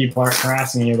I'm going to keep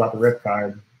harassing you about the rip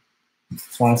card.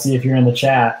 Just want to see if you're in the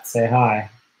chat. Say hi.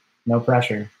 No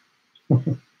pressure.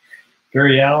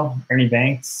 Gurriel, Ernie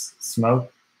Banks,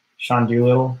 Smoke, Sean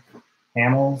Doolittle,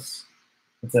 Hamels.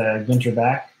 It's a Ginter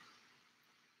back.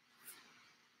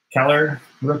 Keller,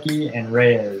 rookie, and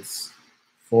Reyes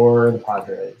for the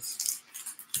Padres.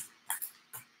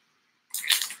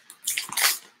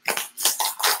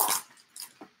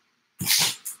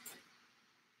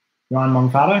 Ron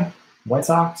Moncada, White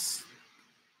Sox.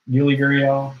 Yuli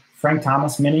Gurriel, Frank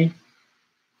Thomas mini,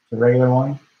 the regular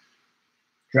one.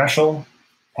 Dreschel,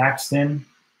 Paxton,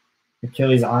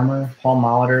 Achilles Armor, Paul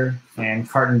Molitor, and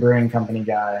Carton Brewing Company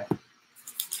guy.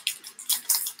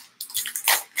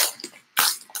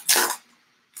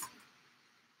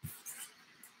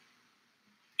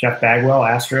 Jeff Bagwell,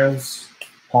 Astros,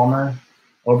 Palmer,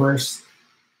 Oberst,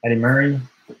 Eddie Murray,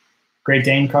 Great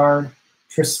Dane card,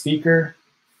 Tris Speaker,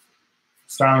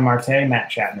 Starling Marte, Matt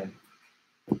Chapman.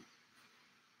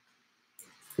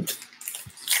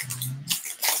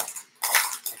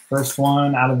 First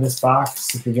one out of this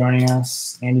box, if you're joining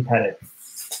us, Andy Pettit.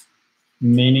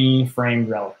 Mini framed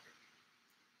relic.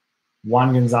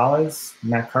 Juan Gonzalez,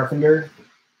 Matt Carpenter,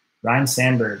 Ryan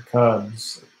Sandberg,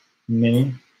 Cubs,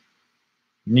 mini.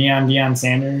 Neon Deion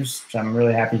Sanders, which I'm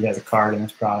really happy he has a card in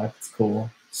this product. It's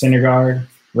cool. Syndergaard,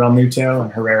 Real Muto,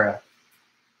 and Herrera.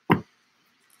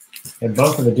 They have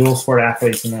both of the dual sport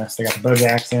athletes in this. They got the Bo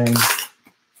Jackson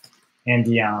and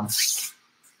Deion.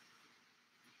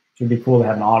 Should be cool to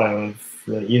have an auto of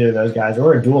really either of those guys,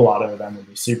 or a dual auto of them would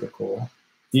be super cool.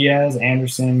 Diaz,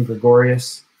 Anderson,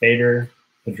 Gregorius, Bader,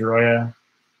 Pedroia,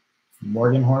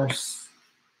 Morganhorse.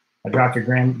 I dropped your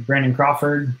Brandon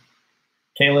Crawford,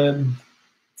 Caleb.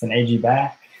 It's an AG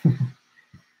back. If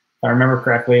I remember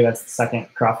correctly, that's the second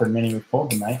Crawford mini we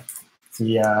pulled tonight.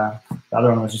 The other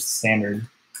one was just standard.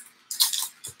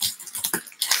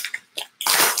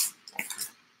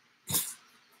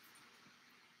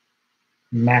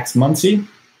 Max Muncy,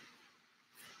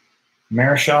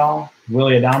 Marichal,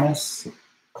 Willie Adames,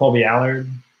 Colby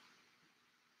Allard,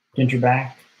 Ginter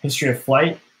back, History of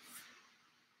Flight,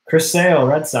 Chris Sale,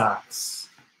 Red Sox.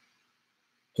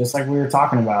 Just like we were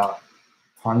talking about,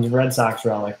 tons of Red Sox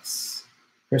relics.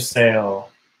 Chris Sale,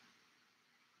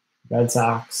 Red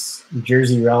Sox,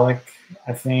 Jersey relic.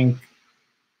 I think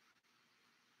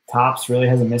Topps really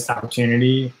has a missed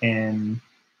opportunity in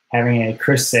having a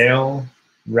Chris Sale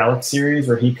relic series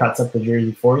where he cuts up the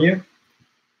jersey for you.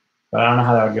 But I don't know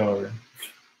how that would go over.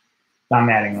 Don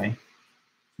Mattingly.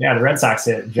 Yeah, the Red Sox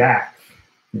hit Jack.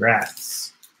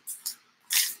 Congrats.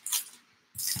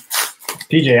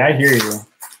 PJ, I hear you.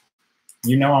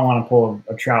 You know I want to pull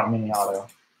a Trout mini auto.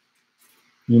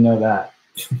 You know that.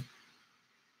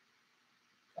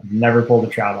 I've never pulled a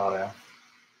Trout auto.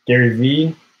 Gary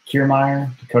V, Kiermaier,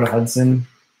 Dakota Hudson,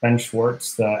 Ben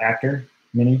Schwartz, the actor,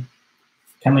 mini.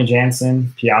 Kenley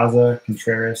Jansen, Piazza,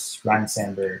 Contreras, Ryan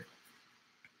Sandberg.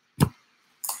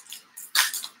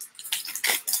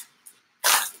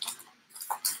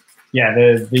 Yeah,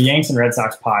 the Yanks and Red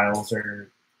Sox piles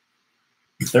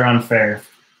they're unfair.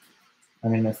 I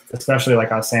mean, especially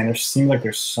like I was saying, there seems like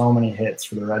there's so many hits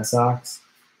for the Red Sox.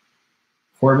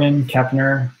 Corbin,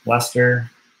 Kepner,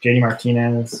 Lester, JD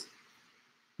Martinez,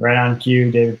 right on cue,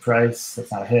 David Price.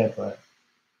 That's not a hit, but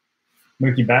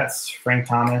Mookie Betts, Frank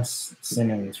Thomas,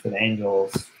 Simmons for the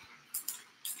Angels.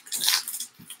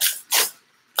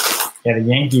 Yeah, the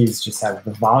Yankees just have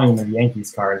the volume of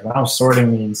Yankees cards. When I was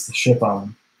sorting these to ship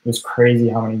them, it was crazy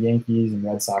how many Yankees and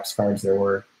Red Sox cards there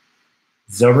were.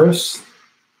 Zobrist,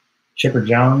 Chipper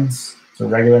Jones, it's a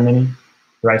regular mini.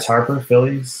 Bryce Harper,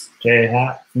 Phillies, J.A.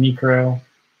 Happ, Necro,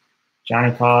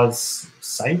 Johnny Cause,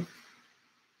 Sight,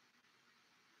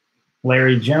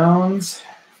 Larry Jones,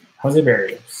 Jose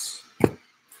Barrios.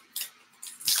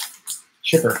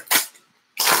 Chipper.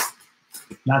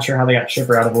 Not sure how they got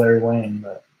Chipper out of Larry Wayne,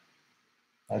 but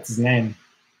that's his name.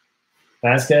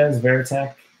 Vasquez,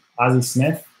 Veritek, Ozzie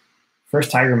Smith,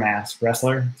 first Tiger Mask,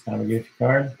 wrestler. It's kind of a goofy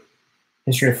card.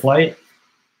 History of Flight,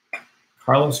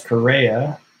 Carlos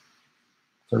Correa.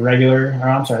 It's a regular, or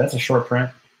I'm sorry, that's a short print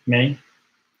mini.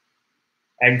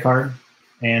 Egg card,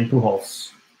 and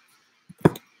Pujols.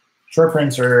 Short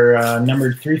prints are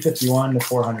numbered 351 to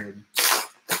 400.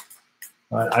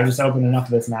 But I've just opened enough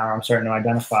of this now where I'm starting to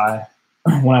identify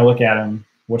when I look at them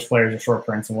which players are short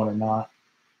prints and what are not.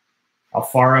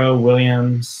 Alfaro,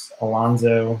 Williams,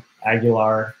 Alonso,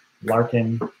 Aguilar,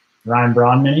 Larkin, Ryan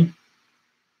Braun mini,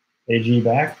 AG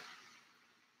back,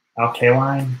 Al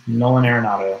Kaline, Nolan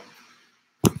Arenado,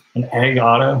 an egg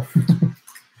auto.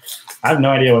 I have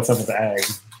no idea what's up with the egg.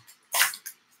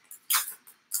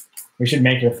 We should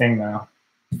make it a thing though.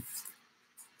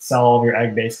 Sell all of your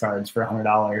egg base cards for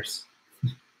 $100.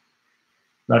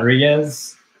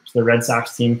 Rodriguez, the Red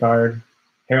Sox team card.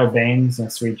 Harold Baines in a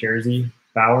sweet jersey.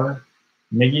 Bauer,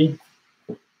 Miggy.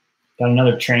 Got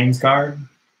another Trains card.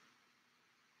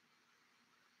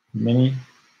 Mini.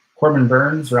 Corbin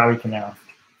Burns, Robbie Cano.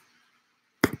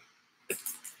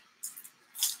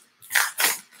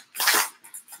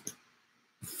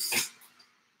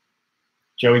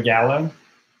 Joey Gallo.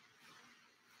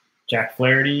 Jack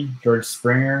Flaherty, George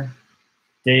Springer,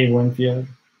 Dave Winfield,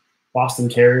 Boston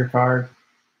Terrier card,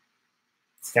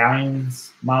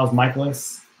 Scallions, Miles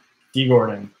Michaelis, D.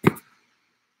 Gordon.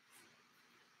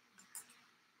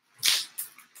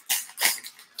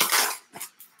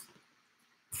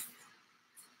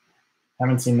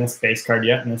 Haven't seen this base card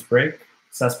yet in this break.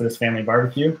 Cespedes Family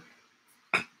Barbecue.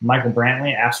 Michael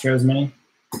Brantley, Astros mini.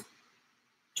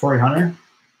 Torrey Hunter.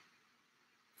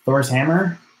 Thor's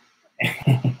Hammer.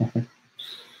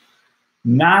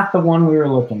 Not the one we were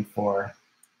looking for.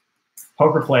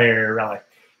 Poker Player Relic.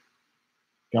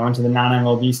 Going to the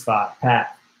non-MLB spot.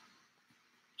 Pat.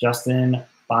 Justin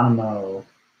Bonomo.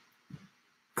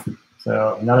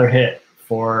 So another hit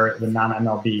for the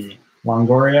non-MLB.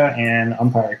 Longoria and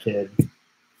Umpire Kid.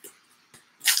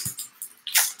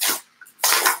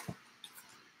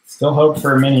 Still hope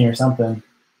for a mini or something.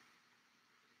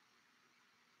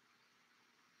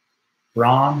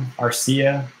 Braun,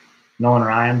 Arcia, Nolan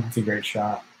Ryan. That's a great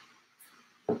shot.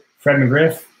 Fred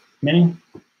McGriff, mini.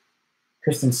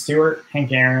 Kristen Stewart,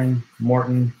 Hank Aaron,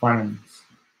 Morton, Clemens.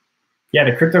 Yeah,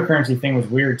 the cryptocurrency thing was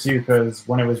weird too because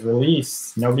when it was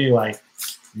released, nobody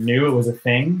knew it was a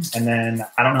thing. And then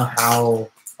I don't know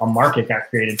how a market got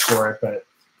created for it, but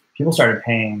people started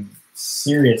paying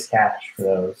serious cash for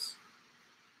those.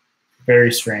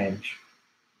 Very strange.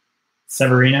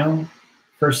 Severino,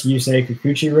 first Yusei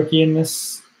Kikuchi rookie in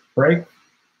this break.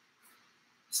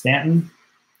 Stanton,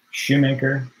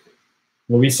 Shoemaker,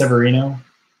 Luis Severino,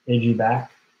 AG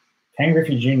back. Ken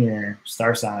Griffey Jr.,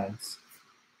 star signs.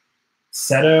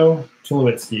 Seto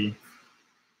Tulowitzki.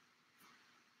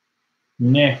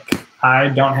 Nick, I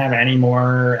don't have any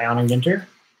more Allen Ginter.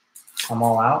 I'm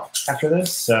all out after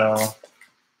this, so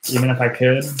even if I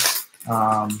could,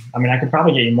 I mean, I could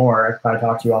probably get you more. I could probably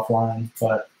talk to you offline,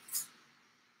 but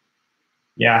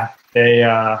yeah, they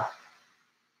are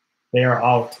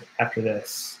out after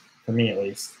this, for me at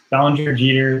least. Bellinger,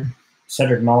 Jeter,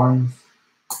 Cedric Mullins,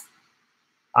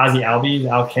 Ozzie Albies,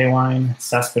 Al Kaline,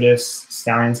 Cespedes,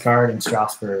 Stallions card, and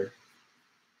Strasburg.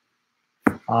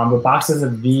 But boxes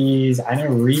of these, I know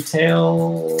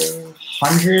retail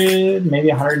 100, maybe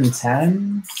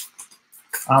 110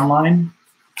 online.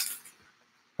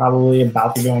 Probably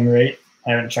about the going rate.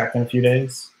 I haven't checked in a few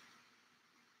days.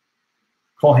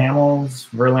 Cole Hamels,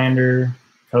 Verlander,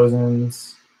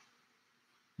 Cozens,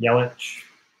 Yelich.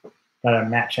 Got a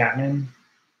Matt Chapman,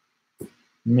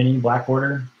 mini black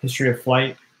border, History of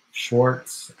Flight,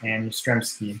 Schwartz, and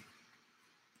Yastrzemski.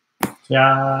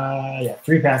 Yeah,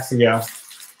 3 packs to go.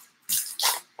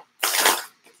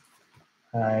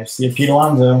 I see a Pete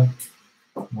Alonso,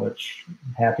 which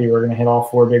I'm happy we're going to hit all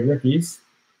 4 big rookies.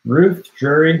 Ruth,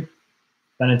 Drury,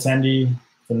 Benintendi,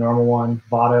 the normal one,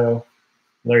 Votto,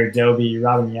 Larry Doby,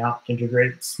 Robin Yount,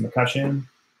 Kintergrates, McCutcheon,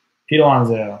 Pete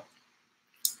Alonso.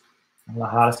 The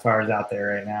hottest cards out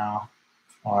there right now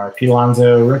are Pete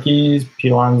Alonso rookies,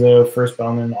 Pete Alonso first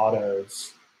Bowman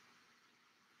autos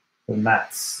for the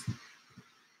Mets.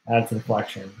 Add to the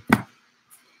collection.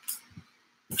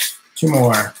 2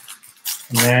 more.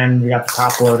 And then we got the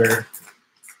top loader.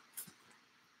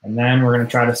 And then we're going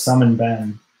to try to summon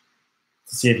Ben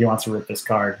to see if he wants to rip this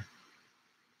card.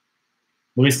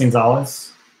 Luis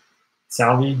Gonzalez,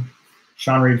 Salvi,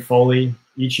 Sean Reed Foley,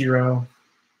 Ichiro,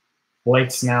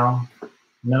 Blake Snell,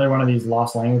 another one of these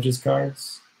Lost Languages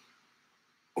cards.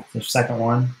 The second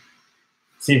one.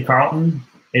 Steve Carlton,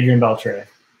 Adrian Beltre.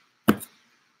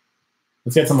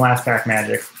 Let's get some last pack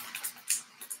magic.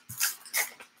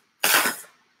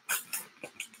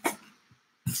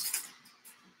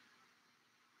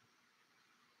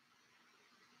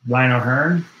 Ryan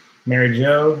O'Hearn, Mary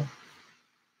Jo,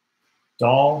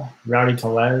 Dahl, Rowdy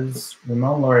Tellez,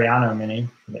 Ramon Laureano mini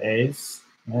for the A's.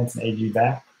 And it's an AG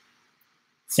back.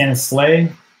 Santa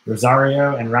Slay,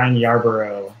 Rosario, and Ryan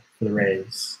Yarborough for the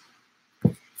Rays.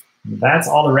 That's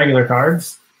all the regular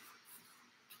cards.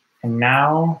 And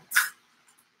now,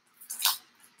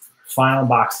 final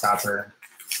box topper.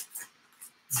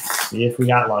 See if we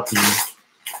got lucky.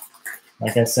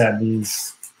 Like I said,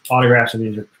 these autographs of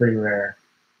these are pretty rare.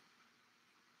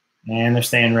 And they're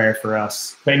staying rare for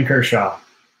us. Clayton Kershaw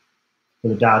for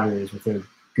the Dodgers with a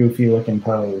goofy looking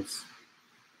pose.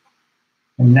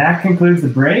 And that concludes the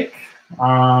break.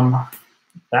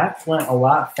 That went a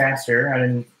lot faster. I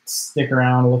didn't stick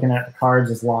around looking at the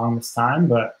cards as long this time,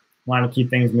 but wanted to keep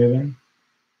things moving.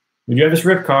 We do have this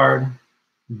rip card.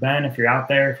 Ben, if you're out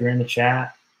there, if you're in the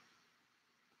chat,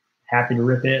 happy to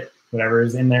rip it. Whatever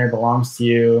is in there belongs to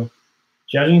you.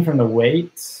 Judging from the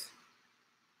weight,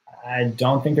 I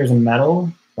don't think there's a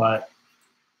metal, but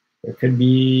there could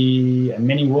be a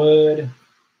mini wood,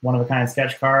 one-of-a-kind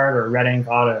sketch card, or a red ink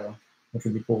auto, which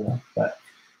would be cool. But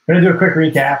I'm going to do a quick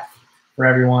recap for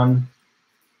everyone.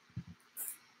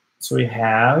 So we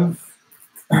have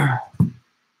a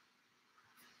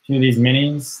few of these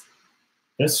minis.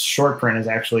 This short print is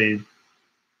actually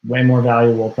way more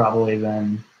valuable probably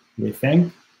than we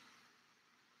think.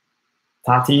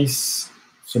 Tatis,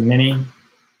 some mini.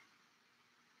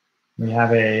 We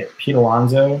have a Pete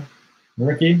Alonso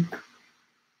rookie,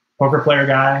 poker player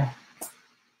guy,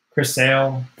 Chris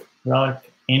Sale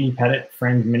relic, Andy Pettit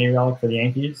framed mini relic for the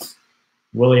Yankees,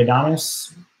 Willie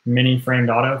Adames mini framed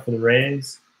auto for the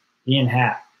Rays, Ian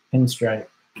Happ pinstripe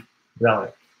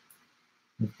relic.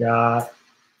 We've got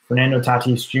Fernando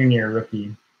Tatis Jr.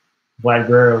 rookie, Vlad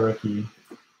Guerrero rookie,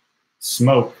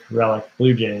 Smoke relic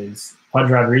Blue Jays, Pudge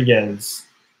Rodriguez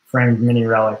framed mini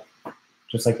relic,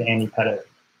 just like the Andy Pettit.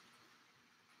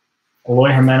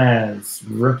 Eloy Jimenez,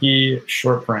 rookie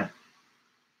short print.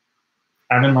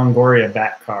 Evan Longoria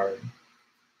bat card.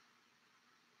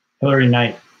 Hillary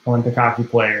Knight, Olympic hockey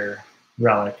player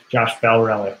relic. Josh Bell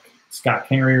relic. Scott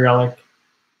Kingery relic.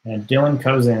 And Dylan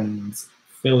Cozens,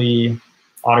 Philly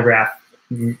autograph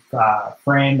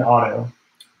framed auto.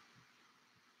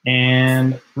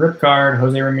 And rip card,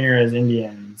 Jose Ramirez,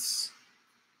 Indians.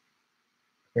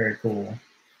 Very cool.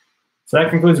 So that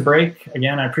concludes the break.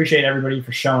 Again, I appreciate everybody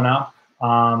for showing up.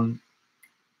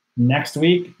 Next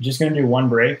week, just going to do one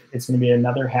break. It's going to be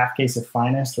another half case of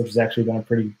Finest, which has actually been a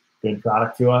pretty good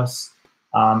product to us.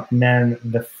 And then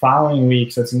the following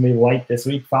week, so it's going to be light this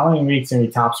week. Following week, it's going to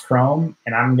be Topps Chrome,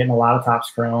 and I'm getting a lot of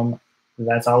Topps Chrome.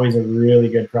 That's always a really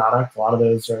good product. A lot of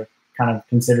those are kind of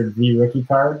considered V-rookie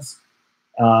cards.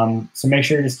 So make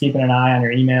sure you're just keeping an eye on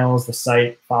your emails, the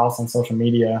site, follow us on social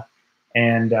media,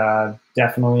 and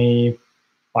definitely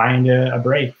buy into a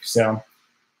break. So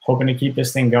hoping to keep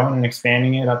this thing going and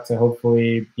expanding it up to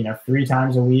hopefully, 3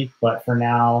 times a week. But for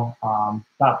now,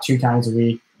 about 2 times a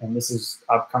week. And this is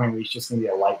upcoming week's just going to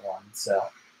be a light one. So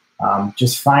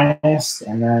just Finest,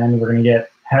 and then we're going to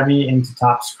get heavy into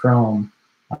Topps Chrome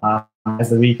as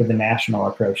the week of the National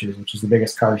approaches, which is the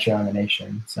biggest card show in the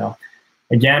nation. So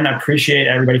again, I appreciate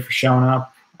everybody for showing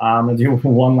up. I'm going to do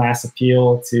one last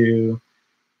appeal to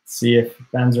see if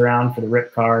Ben's around for the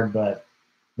rip card, but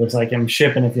looks like I'm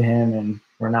shipping it to him, and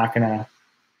we're not gonna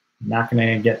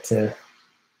get to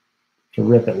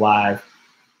rip it live.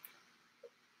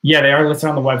 Yeah, they are listed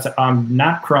on the website.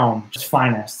 Not Chrome, just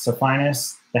Finest. So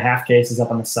Finest, the half case is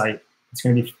up on the site. It's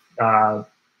going to be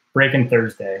breaking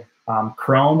Thursday.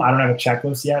 Chrome, I don't have a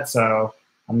checklist yet, so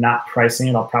I'm not pricing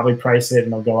it. I'll probably price it, and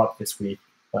it'll go up this week.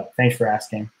 But thanks for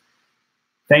asking.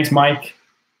 Thanks, Mike.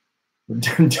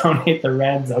 Donate the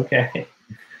Reds. Okay.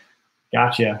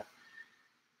 Gotcha.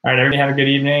 All right, everybody have a good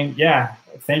evening. Yeah,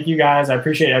 thank you guys. I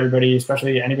appreciate everybody,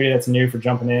 especially anybody that's new, for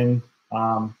jumping in.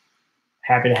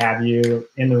 Happy to have you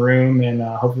in the room, and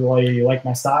hopefully you like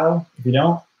my style. If you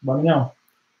don't, let me know.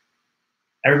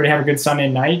 Everybody have a good Sunday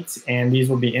night, and these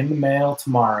will be in the mail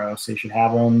tomorrow, so you should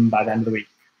have them by the end of the week.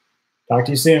 Talk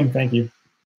to you soon. Thank you.